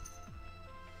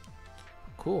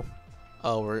 Cool.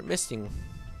 Oh, we're missing.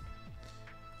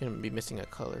 Gonna be missing a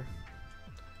color.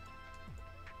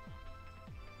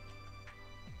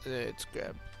 Let's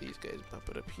grab these guys, pop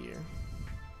it up here.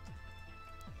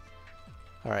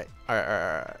 Alright.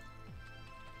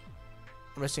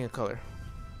 We're missing a color.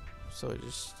 So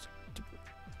just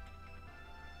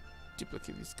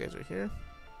duplicate these guys right here.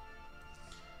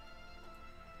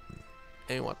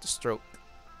 And we want the stroke.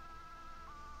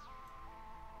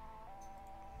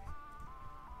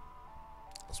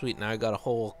 Sweet, now I got a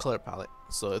whole color palette.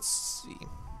 So let's see.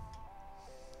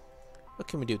 What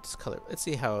can we do with this color? Let's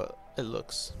see how it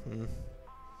looks.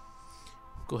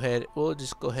 Go ahead. We'll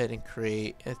just go ahead and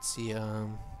create. Let's see.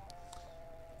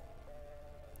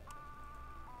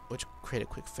 Create a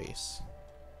quick face.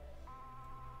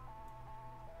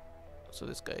 So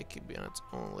this guy can be on its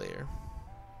own layer.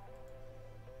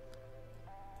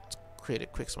 Let's create a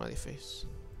quick smiley face.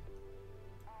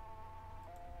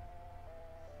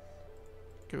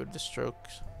 Get rid of the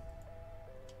strokes.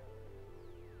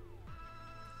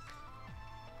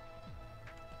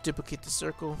 Duplicate the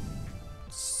circle.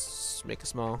 Let's make it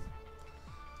small.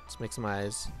 Let's make some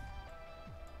eyes.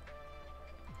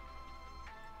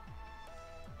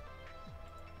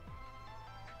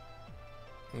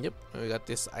 Yep, we got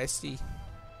this icy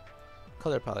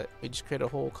color palette. We just create a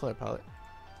whole color palette.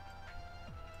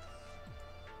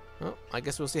 Well, I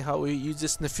guess we'll see how we use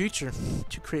this in the future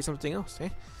to create something else,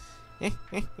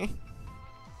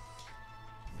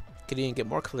 Could even get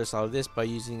more colors out of this by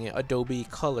using Adobe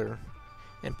Color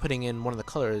and putting in one of the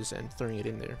colors and throwing it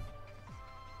in there.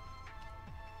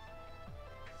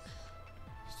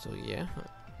 So yeah,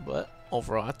 but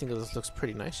overall I think this looks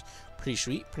pretty nice, pretty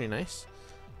sweet, pretty nice.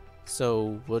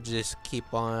 So we'll just keep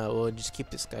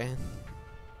this guy,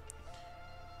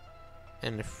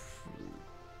 and if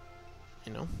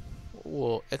you know,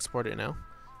 we'll export it now,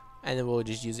 and then we'll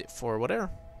just use it for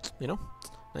whatever, you know.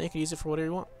 Now you can use it for whatever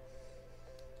you want.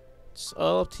 It's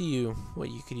all up to you what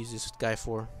you could use this guy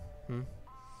for.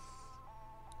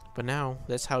 But now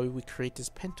that's how we create this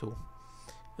pen tool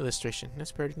illustration.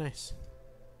 That's pretty nice.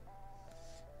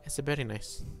 It's very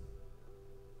nice.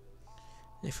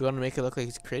 If we want to make it look like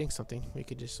he's creating something, we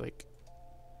could just like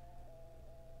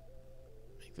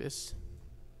make this,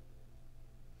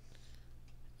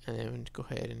 and then go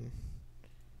ahead and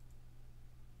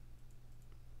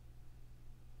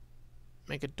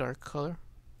make a dark color,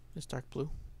 this dark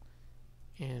blue,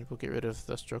 and we'll get rid of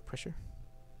the stroke pressure.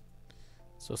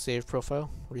 So save profile,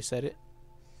 reset it.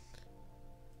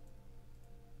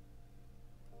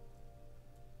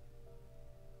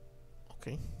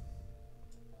 Okay.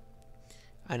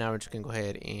 And now we're just gonna go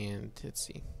ahead and let's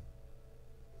see,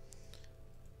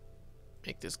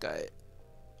 make this guy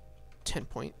 10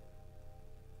 point.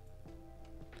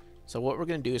 So what we're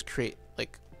gonna do is create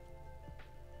like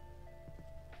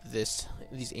these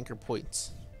anchor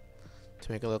points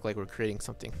to make it look like we're creating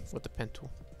something with the pen tool.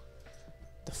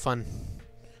 The fun.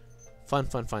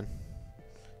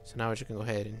 So now we're just gonna go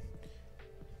ahead and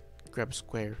grab a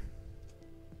square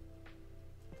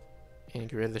and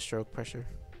get rid of the stroke pressure.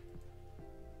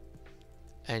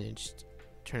 And then just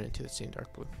turn it into the same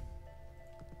dark blue.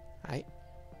 Alright.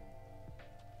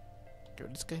 Get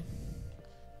rid of this guy.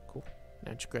 Cool.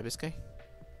 Now just grab this guy.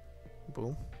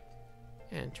 Boom.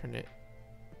 And turn it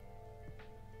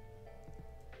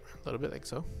a little bit like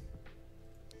so.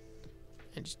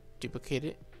 And just duplicate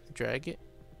it. Drag it.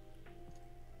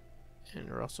 And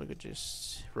we're also going to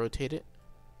just rotate it.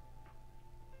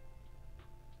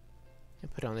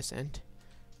 And put it on this end.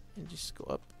 And just go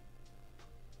up.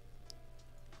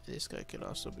 This guy could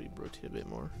also be rotated a bit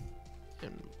more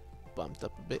and bumped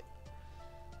up a bit.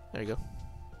 There you go.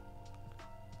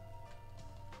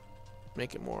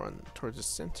 Make it more on towards the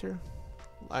center.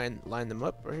 Line them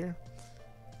up right here.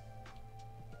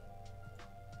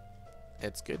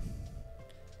 That's good.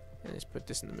 And just put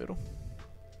this in the middle.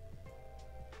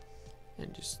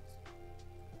 And just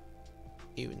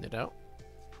even it out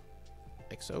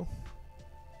like so.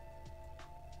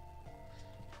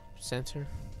 Center.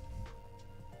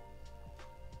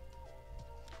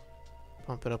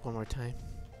 Pump it up one more time.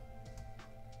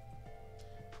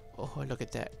 Oh, look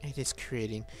at that. It is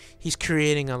creating. He's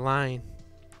creating a line.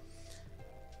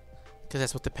 Because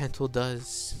that's what the pen tool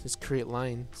does, is create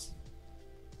lines.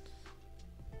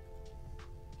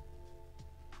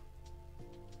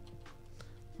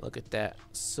 Look at that.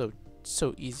 So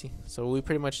easy. So we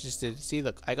pretty much just did. See,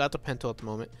 look, I got the pen tool at the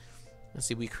moment. Let's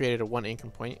see, we created a one anchor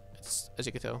point. It's, as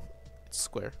you can tell, it's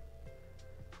square.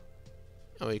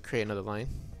 And we create another line.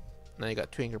 Now you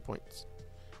got two anchor points.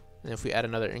 And if we add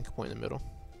another anchor point in the middle,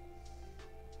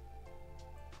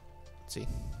 let's see.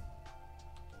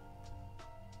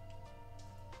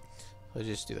 Let's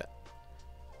just do that.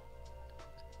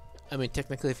 I mean,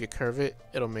 technically, if you curve it,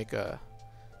 it'll make a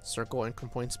circle anchor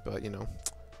points, but you know,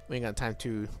 we ain't got time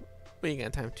to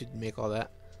make all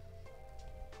that.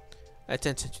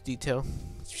 Attention to detail.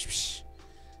 Just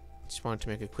wanted to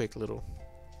make a quick little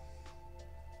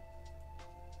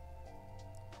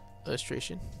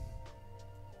illustration.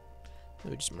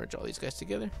 And we just merge all these guys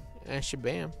together, and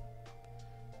shabam.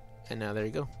 And now there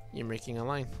you go. You're making a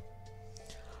line.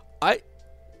 I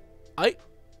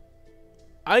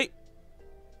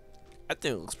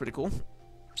think it looks pretty cool.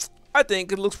 I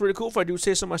think it looks pretty cool if I do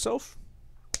say so myself.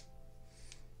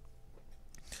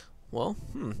 Well,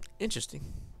 interesting.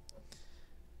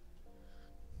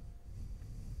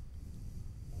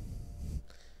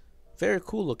 Very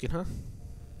cool looking, huh?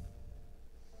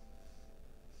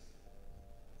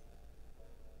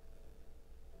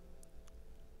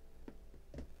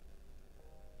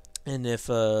 And if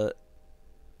what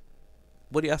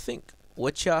do y'all think?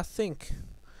 What y'all think?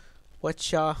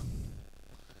 What y'all?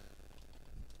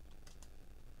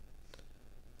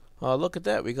 Look at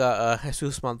that. We got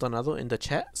Jesus Maldonado in the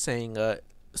chat saying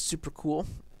super cool.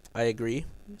 I agree.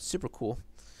 Super cool.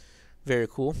 Very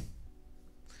cool.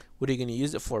 What are you gonna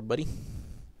use it for, buddy?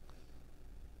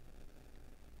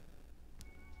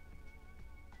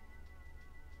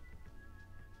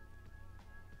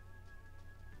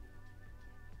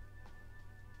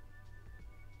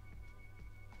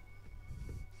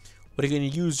 What are you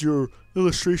gonna use your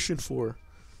illustration for?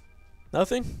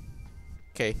 Nothing?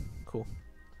 Okay, cool.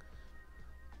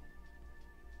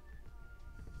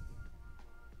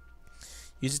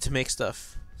 Use it to make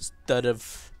stuff. Instead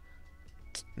of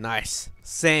nice.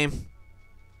 Same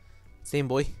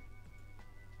boy.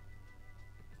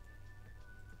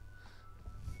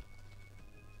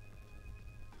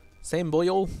 Same boy,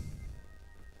 yo.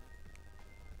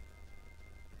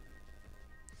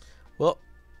 Well,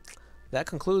 that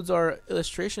concludes our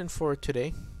illustration for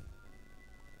today.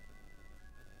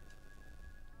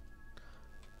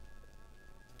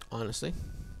 Honestly,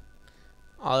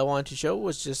 all I wanted to show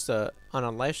was just on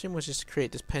a live stream was just to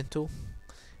create this pen tool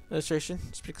illustration,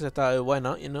 just because I thought, why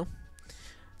not, you know?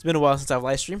 It's been a while since I've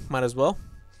live streamed. Might as well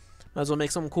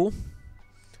make something cool.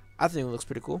 I think it looks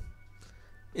pretty cool.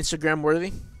 Instagram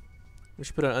worthy. We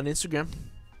should put it on Instagram.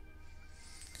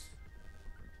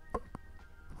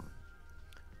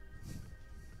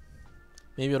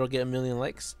 Maybe it'll get 1 million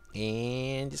likes.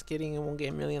 And just kidding, it won't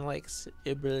get 1 million likes.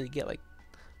 It'll really get like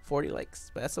 40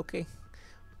 likes, but that's okay.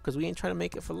 Because we ain't trying to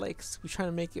make it for likes. We're trying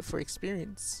to make it for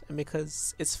experience. And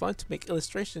because it's fun to make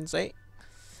illustrations, right?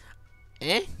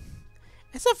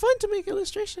 It's not fun to make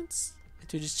illustrations.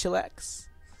 To just chillax.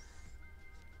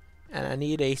 And I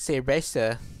need a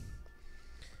cerveza.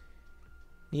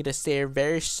 Need a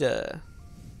cerveza.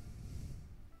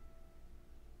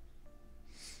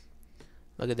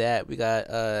 Look at that. We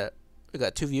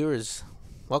got 2 viewers.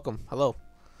 Welcome. Hello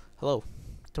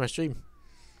to my stream.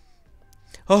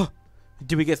 Oh,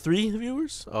 did we get 3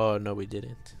 viewers? Oh no, we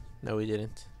didn't. No, we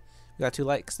didn't. We got 2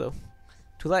 likes though.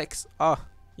 2 likes. Oh,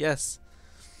 yes.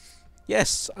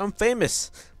 Yes, I'm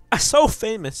famous. I'm so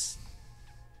famous.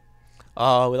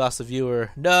 Oh, we lost a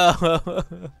viewer. No.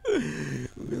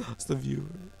 We lost a viewer.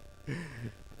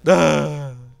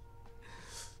 No.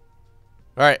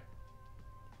 Alright.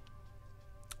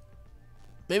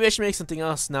 Maybe I should make something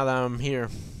else now that I'm here.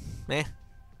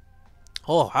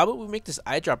 Oh, how about we make this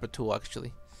eyedropper tool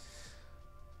actually?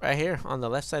 Right here on the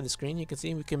left side of the screen, you can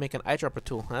see we can make an eyedropper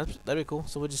tool. That'd be cool.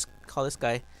 So we'll just call this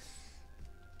guy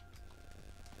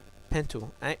pen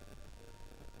tool. Alright.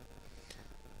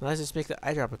 Now let's just make the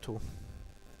eyedropper tool.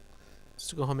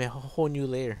 Just go home and make a whole new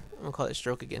layer. I'm gonna call it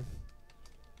stroke again.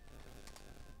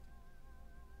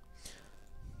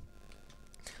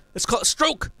 Let's call it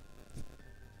stroke.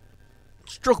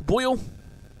 Stroke boyo.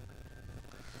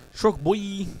 Stroke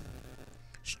boy.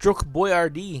 Stroke boy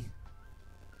RD.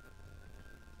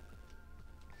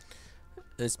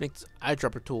 Let's make this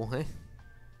eyedropper tool, hey?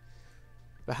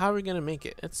 But how are we gonna make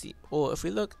it? Let's see. Well, if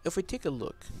we take a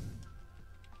look.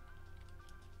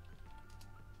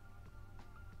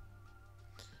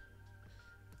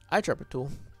 Eyedropper tool.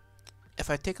 If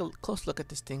I take a close look at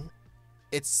this thing,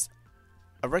 it's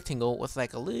a rectangle with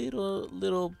like a little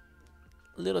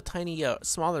tiny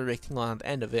smaller rectangle on the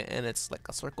end of it, and it's like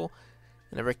a circle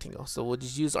and a rectangle. So we'll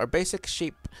just use our basic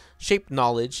shape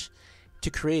knowledge to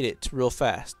create it real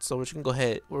fast. So we're just gonna go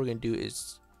ahead. What we're gonna do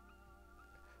is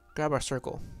grab our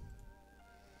circle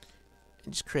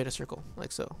and just create a circle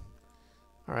like so.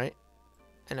 All right,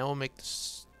 and now we'll make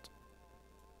this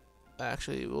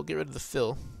actually, we'll get rid of the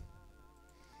fill.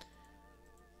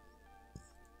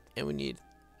 And we need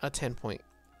a 10-point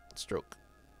stroke.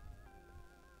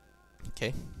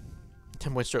 Okay.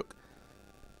 10-point stroke.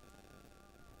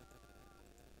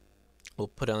 We'll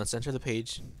put it on the center of the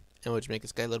page, and we'll just make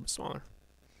this guy a little bit smaller.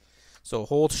 So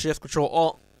hold Shift, Control,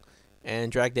 Alt,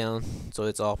 and drag down so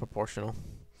it's all proportional.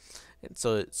 And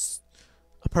so it's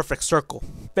a perfect circle.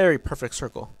 Very perfect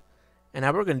circle. And now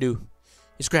what we're going to do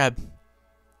is grab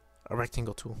a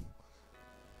rectangle tool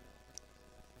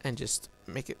and just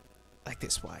make it like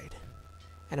this wide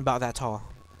and about that tall.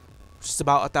 Just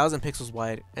about 1,000 pixels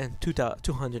wide and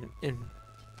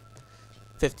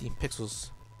 250 pixels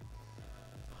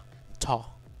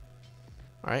tall.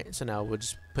 Alright, so now we'll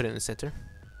just put it in the center.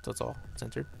 So it's all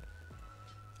centered.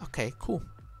 Okay, cool.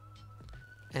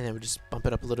 And then we'll just bump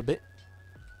it up a little bit.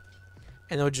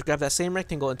 And then we'll just grab that same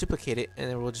rectangle and duplicate it,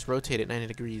 and then we'll just rotate it 90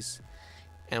 degrees.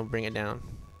 And we'll bring it down.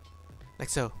 Like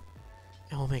so.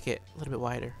 And we'll make it a little bit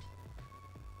wider.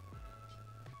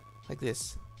 Like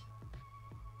this.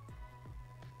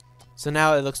 So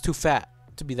now it looks too fat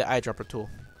to be the eyedropper tool.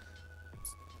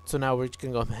 So now we're just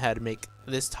going to go ahead and make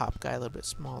this top guy a little bit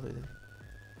smaller than,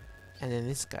 and then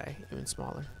this guy even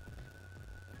smaller.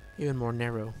 Even more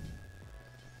narrow.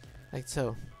 Like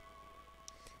so.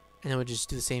 And then we'll just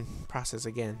do the same process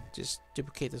again. Just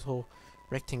duplicate this whole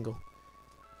rectangle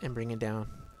and bring it down.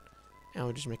 And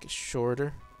we'll just make it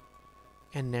shorter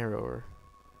and narrower.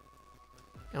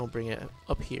 And we'll bring it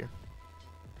up here.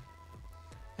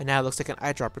 And now it looks like an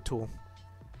eyedropper tool.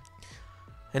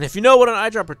 And if you know what an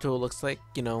eyedropper tool looks like,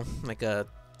 you know, like a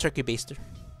turkey baster.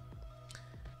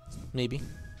 Maybe.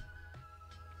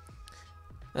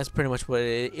 That's pretty much what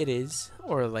it is.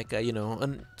 Or like a, you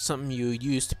know, something you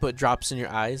use to put drops in your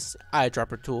eyes.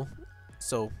 Eyedropper tool.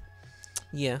 So,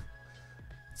 yeah.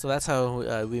 So that's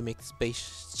how we make this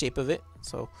base shape of it.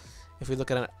 So if we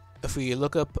look at if we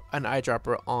look up an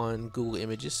eyedropper on Google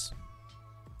Images,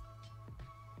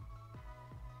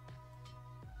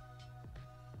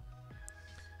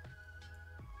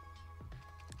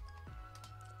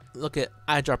 look at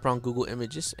eyedropper on Google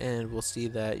Images, and we'll see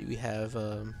that we have.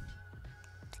 Let's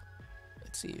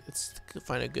see. Let's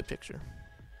find a good picture.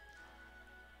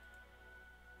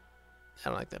 I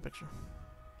don't like that picture.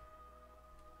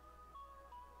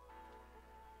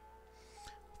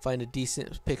 Find a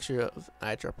decent picture of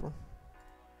eyedropper.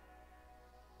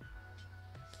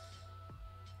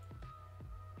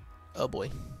 Oh boy.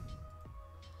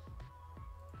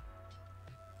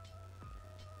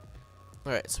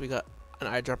 Alright, so we got an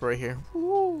eyedropper right here.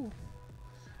 Woo.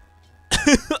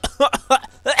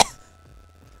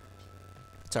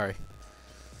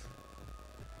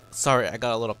 Sorry, I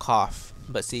got a little cough.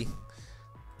 But see,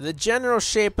 the general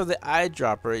shape of the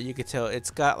eyedropper, you could tell it's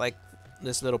got like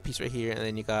this little piece right here, and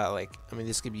then you got like, I mean,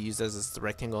 this could be used as a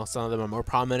rectangle. Some of them are more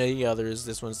prominent than the others.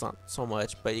 This one's not so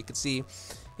much, but you can see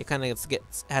it kind of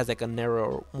has like a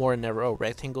more narrow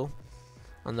rectangle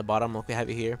on the bottom, like we have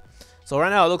it here. So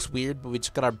right now it looks weird, but we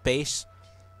just got our base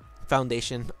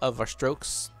foundation of our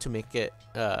strokes to make it,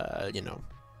 you know,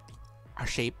 our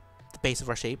shape, the base of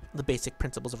our shape, the basic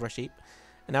principles of our shape.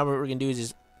 And now what we're gonna do is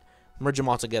just merge them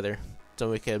all together so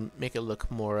we can make it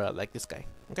look more like this guy.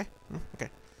 Okay.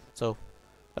 Okay. So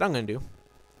what I'm going to do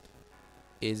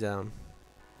is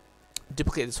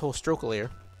duplicate this whole stroke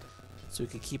layer so we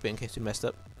can keep it in case we messed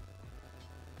up.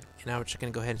 And now we're just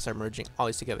going to go ahead and start merging all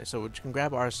these together. So we're just going to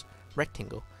grab our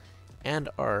rectangle and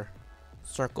our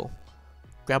circle,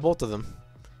 grab both of them,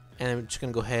 and then we're just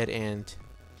going to go ahead and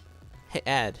hit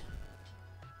add.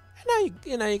 And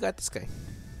now you got this guy,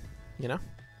 you know?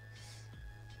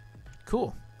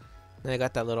 Cool. Then I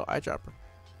got that little eyedropper.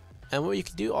 And what you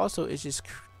can do also is just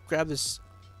grab this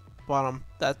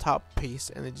that top piece,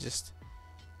 and then just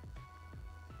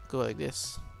go like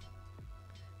this.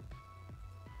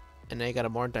 And now you got a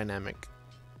more dynamic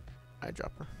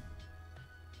eyedropper.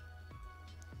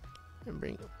 And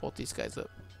bring both these guys up.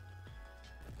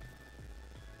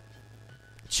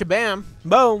 Shabam!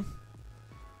 Boom!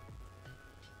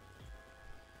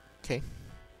 Okay.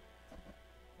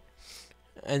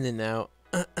 And then now,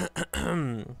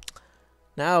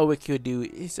 now what we could do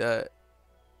is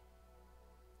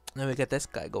now we got this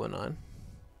guy going on.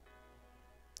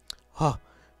 Oh,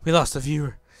 we lost a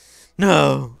viewer.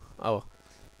 No. Oh,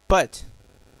 but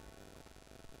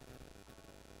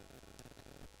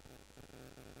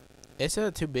it's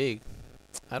too big.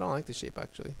 I don't like the shape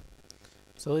actually.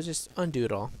 So let's just undo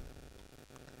it all.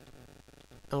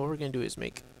 And what we're gonna do is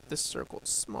make this circle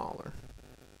smaller.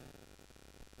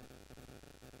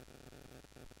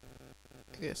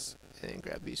 Like this, and then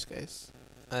grab these guys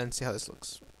and see how this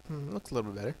looks. Looks a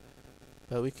little bit better.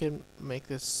 But we can make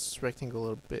this rectangle a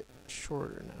little bit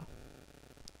shorter now.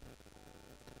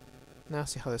 Now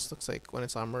see how this looks like when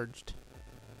it's all merged.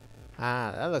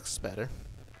 Ah, that looks better.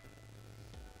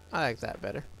 I like that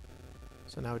better.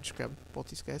 So now we just grab both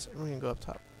these guys and we're gonna go up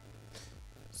top.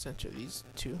 Center these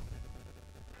two.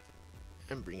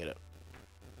 And bring it up.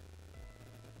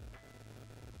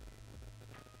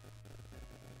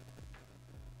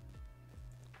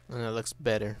 And it looks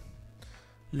better.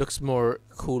 Looks more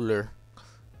cooler.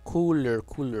 Cooler,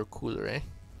 eh?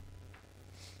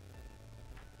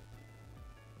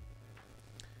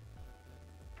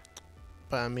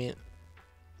 But I mean,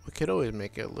 we could always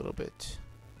make it a little bit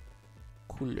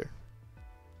cooler.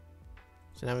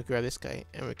 So now we grab this guy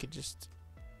and we could just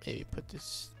maybe put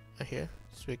this right here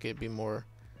so it could be more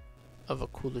of a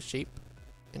cooler shape,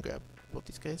 and grab both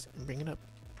these guys and bring it up.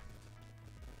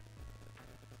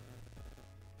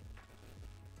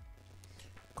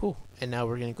 Cool. And now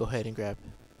we're gonna go ahead and grab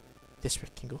this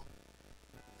rectangle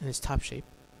and this top shape.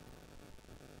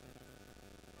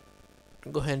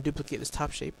 Go ahead and duplicate this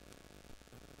top shape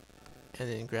and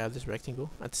then grab this rectangle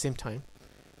at the same time,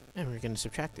 and we're gonna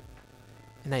subtract it.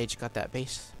 And now you just got that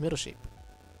base middle shape.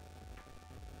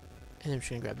 And then we're just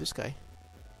gonna grab this guy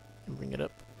and bring it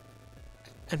up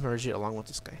and merge it along with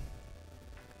this guy.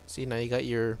 See, now you got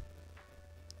your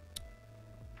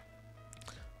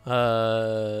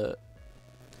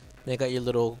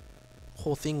little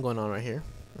whole thing going on right here.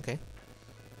 Okay,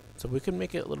 so we can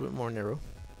make it a little bit more narrow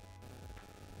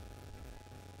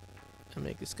and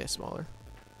make this guy smaller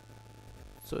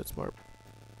so it's more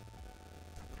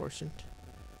proportioned,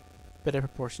 better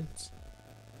proportions.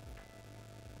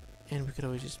 And we could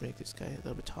always just make this guy a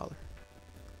little bit taller.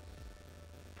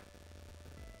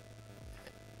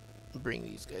 Bring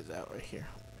these guys out right here.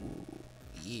 Ooh,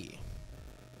 yeah.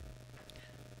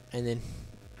 And then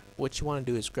what you want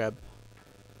to do is grab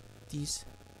these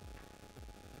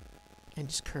and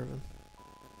just curve them.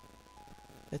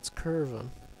 Let's curve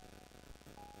them.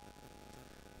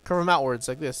 Curve them outwards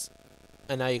like this.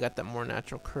 And now you got that more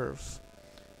natural curve.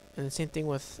 And the same thing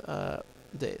with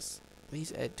these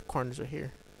edge corners right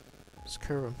here. Just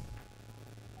curve them.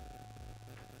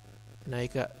 And now you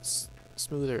got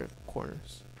smoother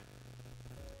corners.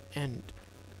 And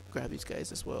grab these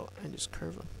guys as well and just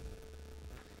curve them.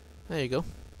 There you go.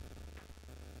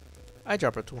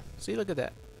 Eyedropper tool. See, look at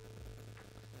that.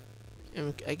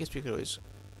 And I guess we could always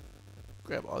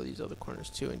grab all these other corners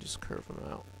too and just curve them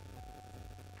out.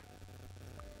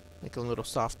 Make them a little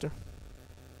softer.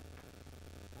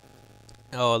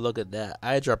 Oh, look at that.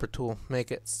 Eyedropper tool.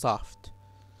 Make it soft.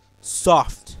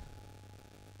 Soft.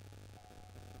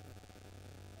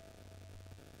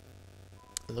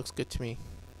 It looks good to me.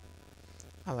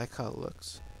 I like how it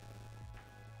looks.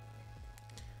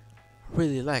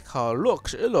 Really like how it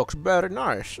looks. It looks very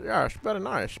nice. Yes, very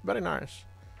nice. Very nice.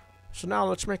 So now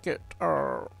let's make it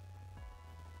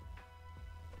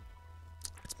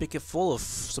full of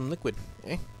some liquid,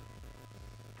 eh?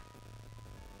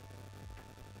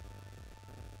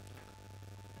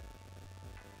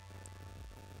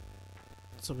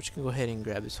 So we can go ahead and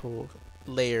grab this whole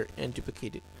layer and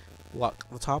duplicate it. Lock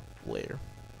the top layer.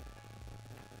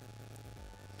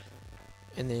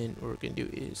 And then what we're gonna do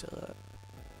is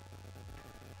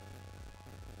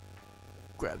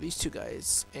grab these two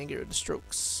guys and get rid of the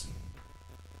strokes.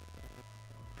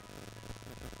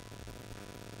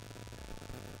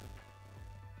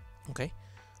 Okay.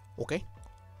 Okay.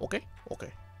 Okay.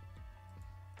 Okay.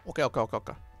 Okay, okay, okay,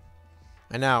 okay.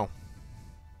 And now,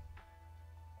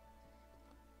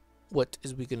 what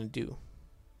is we gonna do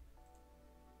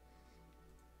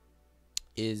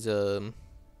is now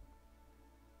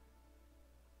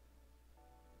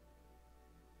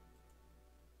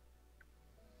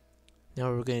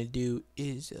what we're gonna do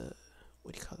is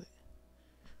what do you call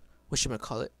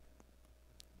it?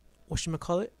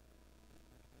 Whatchamacallit?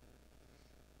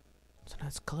 So now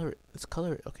let's color it. Let's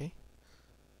color it, okay?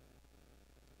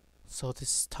 So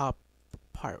this top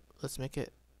part, let's make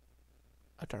it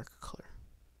a darker color.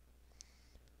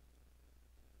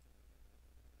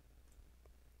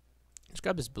 Let's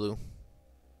grab this blue.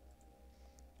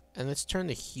 And let's turn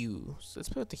the hue. So let's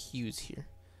put the hues here.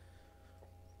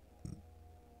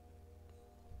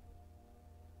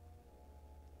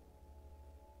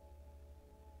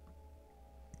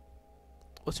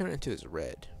 We'll turn it into this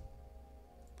red.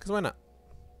 Because why not?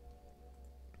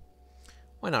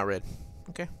 Why not red?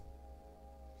 Okay.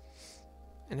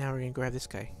 And now we're going to grab this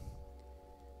guy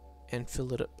and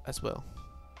fill it up as well.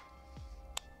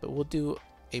 But we'll do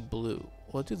a blue.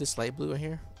 We'll do this light blue right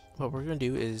here. What we're going to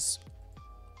do is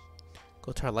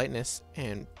go to our lightness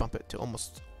and bump it to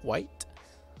almost white.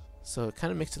 So it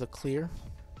kind of makes it look clear.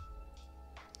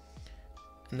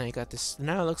 Now you got this.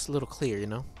 Now it looks a little clear, you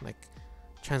know, like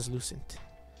translucent,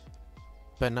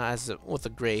 but not as with a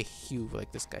gray hue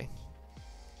like this guy.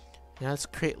 Now let's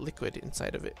create liquid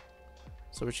inside of it.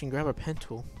 So we can grab our pen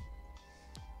tool,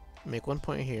 make one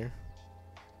point here,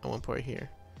 and one point here,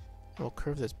 and we'll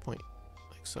curve this point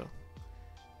like so.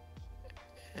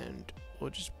 And we'll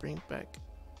just bring back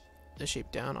the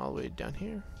shape down all the way down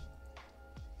here,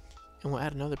 and we'll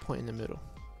add another point in the middle,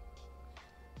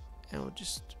 and we'll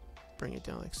just bring it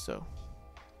down like so.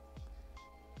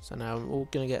 So now we're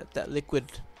gonna get that liquid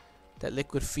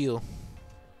feel.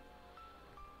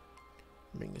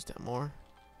 Bring this down more,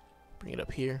 bring it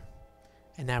up here,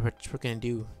 and now what we're gonna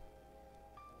do,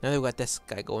 now that we got this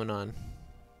guy going on,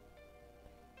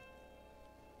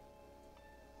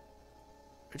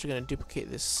 we're just gonna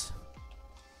duplicate this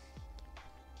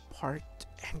part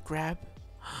and grab,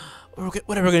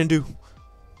 what are we gonna do?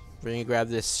 We're gonna grab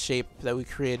this shape that we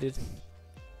created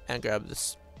and grab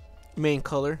this main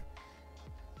color,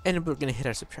 and we're gonna hit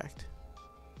our subtract.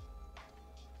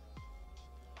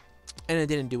 And it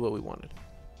didn't do what we wanted.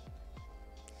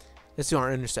 Let's do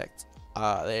our intersect.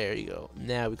 There you go.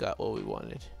 Now we got what we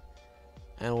wanted.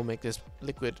 And we'll make this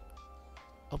liquid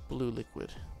a blue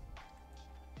liquid.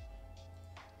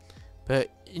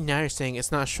 But now you're saying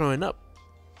it's not showing up.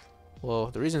 Well,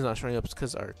 the reason it's not showing up is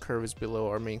because our curve is below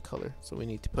our main color, so we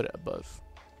need to put it above.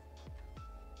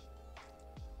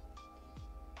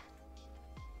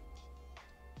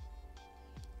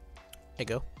 There you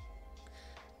go.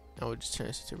 Now we'll just turn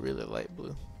this into really light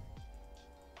blue.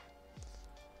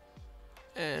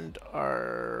 And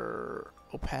our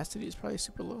opacity is probably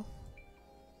super low.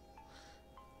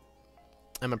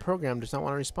 And my program does not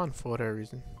want to respond for whatever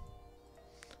reason.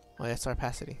 Oh, that's our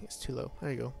opacity. It's too low.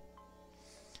 There you go.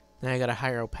 Now I got a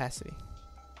higher opacity.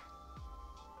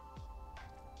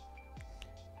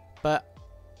 But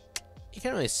you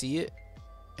can't really see it.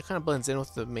 It kind of blends in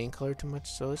with the main color too much,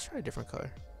 so let's try a different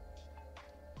color.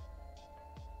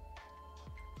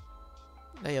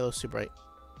 That yellow's too bright.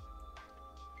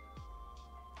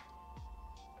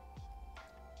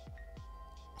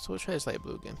 So we'll try this light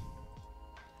blue again.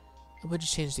 And we'll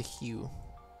just change the hue.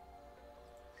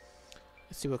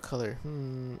 Let's see what color.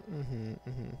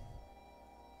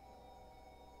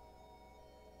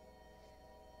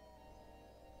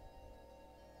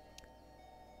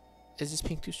 Is this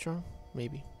pink too strong?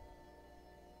 Maybe.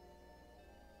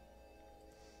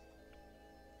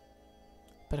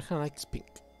 But I kind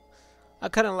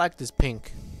of like this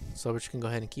pink. So we just can go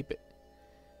ahead and keep it.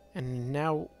 And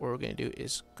now what we're going to do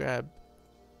is grab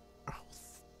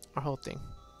our whole thing.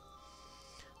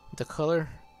 The color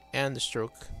and the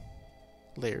stroke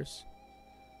layers.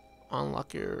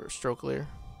 Unlock your stroke layer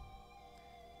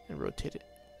and rotate it.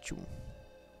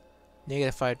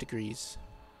 -5 degrees.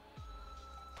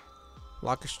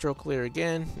 Lock your stroke layer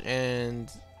again, and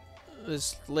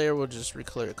this layer will just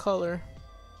recolor the color.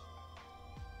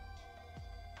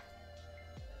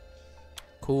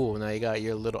 Cool, now you got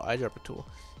your little eyedropper tool.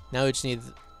 Now we just need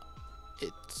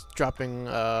it's dropping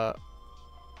a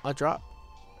drop.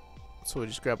 So we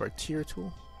just grab our tier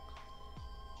tool.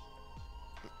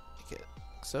 Make it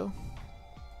like so.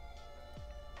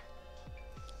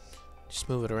 Just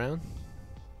move it around.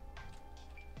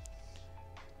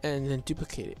 And then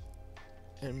duplicate it.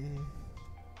 And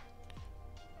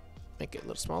make it a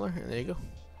little smaller, and there you go.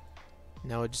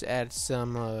 Now we'll just add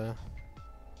some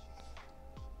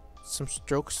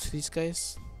strokes to these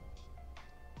guys,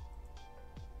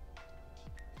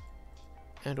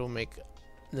 and we'll make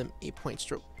them 8-point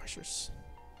stroke pressures.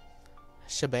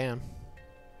 Shabam!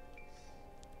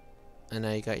 And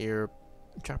now you got your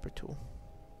dropper tool.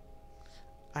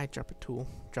 Eyedropper tool,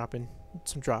 dropping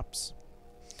some drops.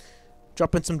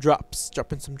 Dropping some drops.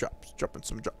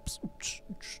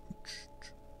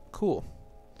 Cool.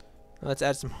 Now let's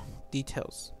add some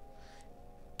details.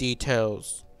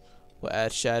 We'll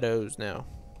add shadows now.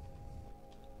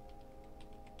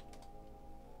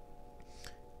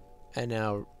 And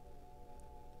now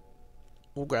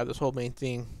we'll grab this whole main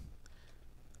thing,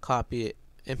 copy it,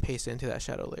 and paste it into that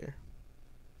shadow layer.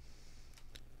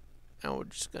 And we're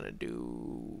just gonna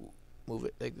move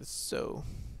it like this, so.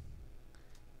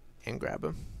 And grab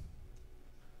them.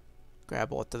 Grab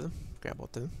both of them.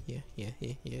 Yeah.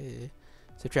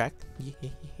 Subtract.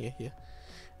 Yeah.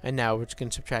 And now we're just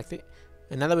gonna subtract it.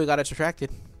 And now that we got it subtracted,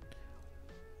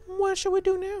 what should we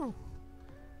do now?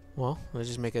 Well, let's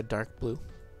just make a dark blue.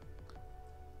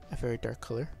 A very dark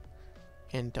color.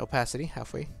 And opacity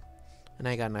halfway. And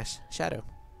I got a nice shadow.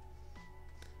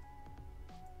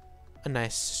 A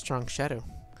nice strong shadow.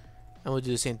 And we'll do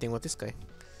the same thing with this guy.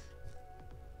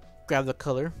 Grab the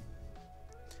color.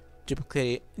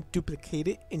 duplicate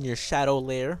it in your shadow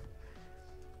layer,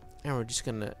 and we're just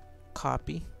gonna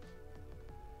copy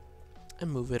and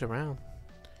move it around,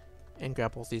 and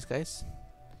grab both these guys,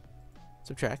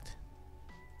 subtract,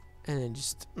 and then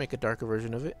just make a darker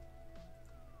version of it,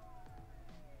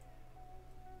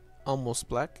 almost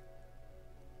black,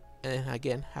 and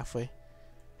again half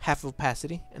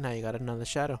opacity, and now you got another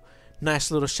shadow.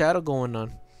 Nice little shadow going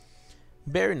on.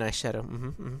 Very nice shadow.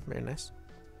 Very nice.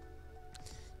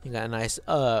 You got a nice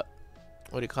what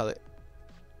do you call it?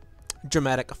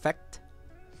 Dramatic effect.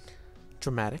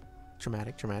 Dramatic.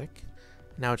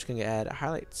 Now we're just gonna add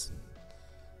highlights.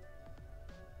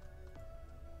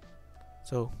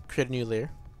 So create a new layer.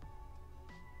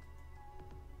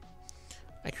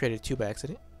 I created 2 by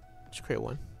accident. Just create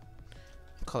 1.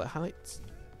 Call it highlights.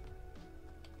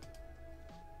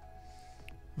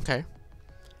 Okay.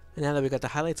 And now that we got the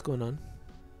highlights going on,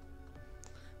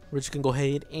 we're just gonna go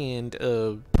ahead and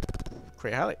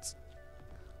create highlights.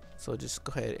 So just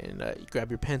go ahead and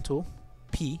grab your pen tool,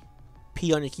 P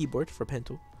on your keyboard for pen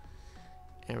tool,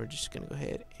 and we're just gonna go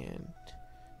ahead and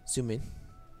zoom in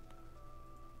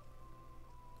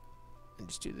and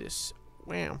just do this.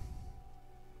 Wham!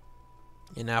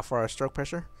 And now for our stroke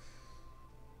pressure,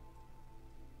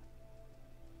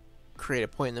 create a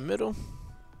point in the middle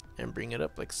and bring it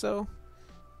up like so.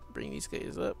 Bring these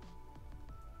guys up.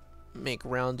 Make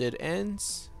rounded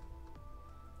ends.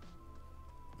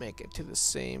 Make it to the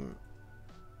same.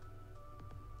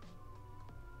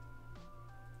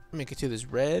 Make it to this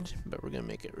red, but we're gonna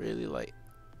make it really light,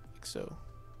 like so.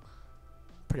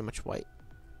 Pretty much white.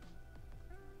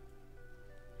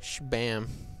 Bam.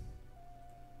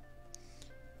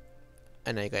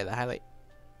 And now you got the highlight.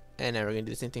 And now we're gonna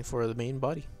do the same thing for the main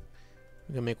body.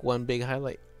 We're gonna make one big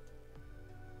highlight,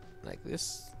 like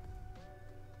this.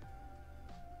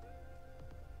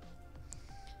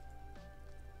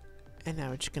 And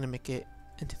now we're just gonna make it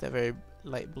into that very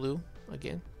light blue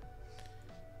again.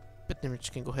 But then we're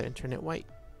just gonna go ahead and turn it white.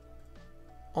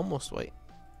 Almost white.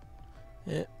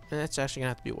 Yeah, and that's actually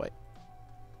gonna have to be white.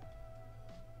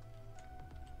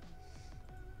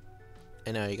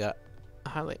 And now you got a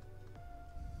highlight.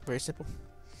 Very simple.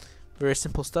 Very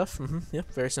simple stuff.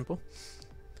 Yep, very simple.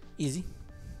 Easy.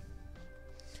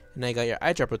 And now you got your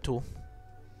eyedropper tool,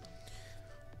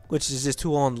 which is this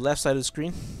tool on the left side of the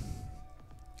screen.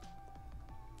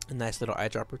 A nice little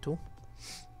eyedropper tool.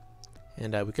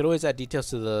 And we could always add details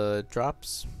to the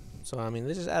drops. So I mean,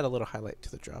 let's just add a little highlight to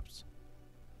the drops.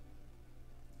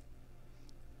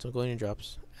 So go in your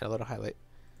drops, add a little highlight,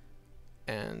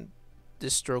 and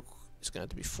this stroke is going to have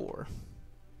to be 4.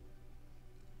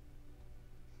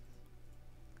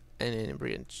 And then we're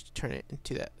going to turn it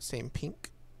into that same pink,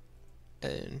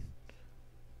 and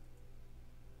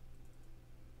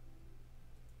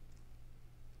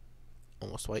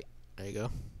almost white. There you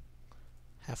go.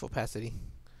 Half opacity.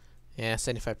 Yeah,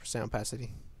 75%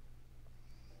 opacity.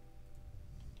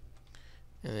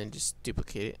 And then just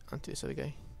duplicate it onto this other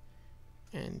guy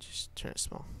and just turn it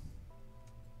small.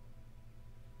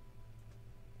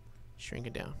 Shrink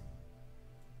it down.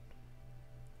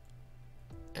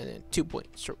 And then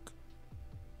 2-point stroke.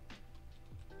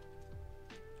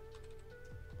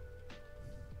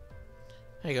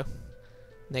 There you go.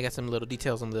 And I got some little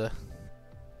details on the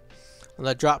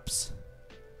drops.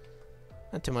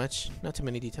 Not too much, not too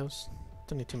many details.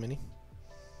 Don't need too many.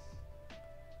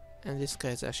 And this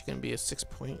guy's actually gonna be a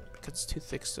 6-point because it's too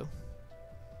thick still.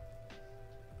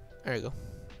 There you go.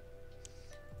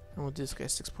 And we'll do this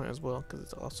guy's 6-point as well because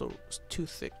it's also too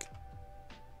thick.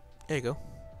 There you go.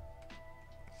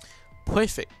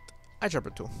 Perfect.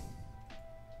 Eyedropper tool.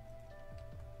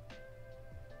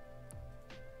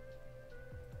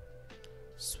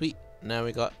 Sweet. Now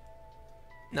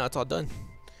it's all done.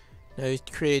 Now you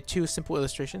create 2 simple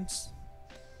illustrations.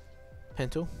 Pen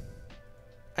tool,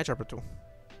 eyedropper tool.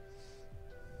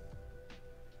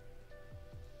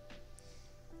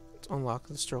 Let's unlock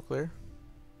the stroke layer.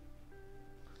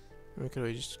 And we could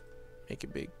always just make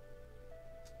it big.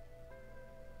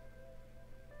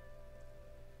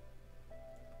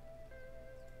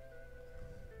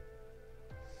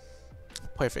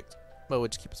 Perfect. But we'll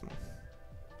just keep it small.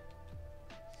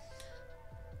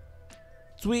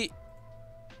 Sweet.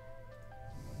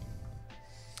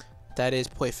 That is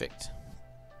perfect.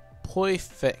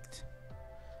 Perfect.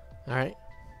 Alright.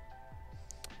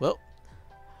 Well,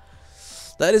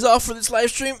 that is all for this live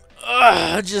stream.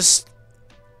 Just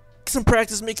some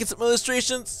practice making some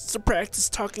illustrations, some practice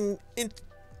talking in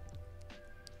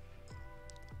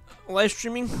live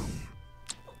streaming.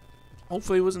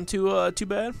 Hopefully it wasn't too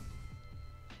bad.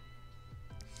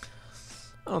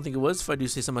 I don't think it was, if I do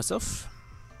say so myself.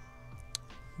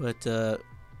 But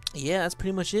yeah, that's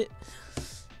pretty much it.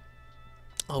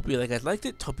 I hope you guys liked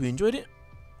it. Hope you enjoyed it.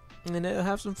 And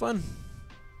have some fun.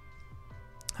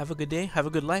 Have a good day. Have a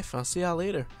good life. I'll see y'all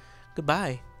later.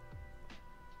 Goodbye.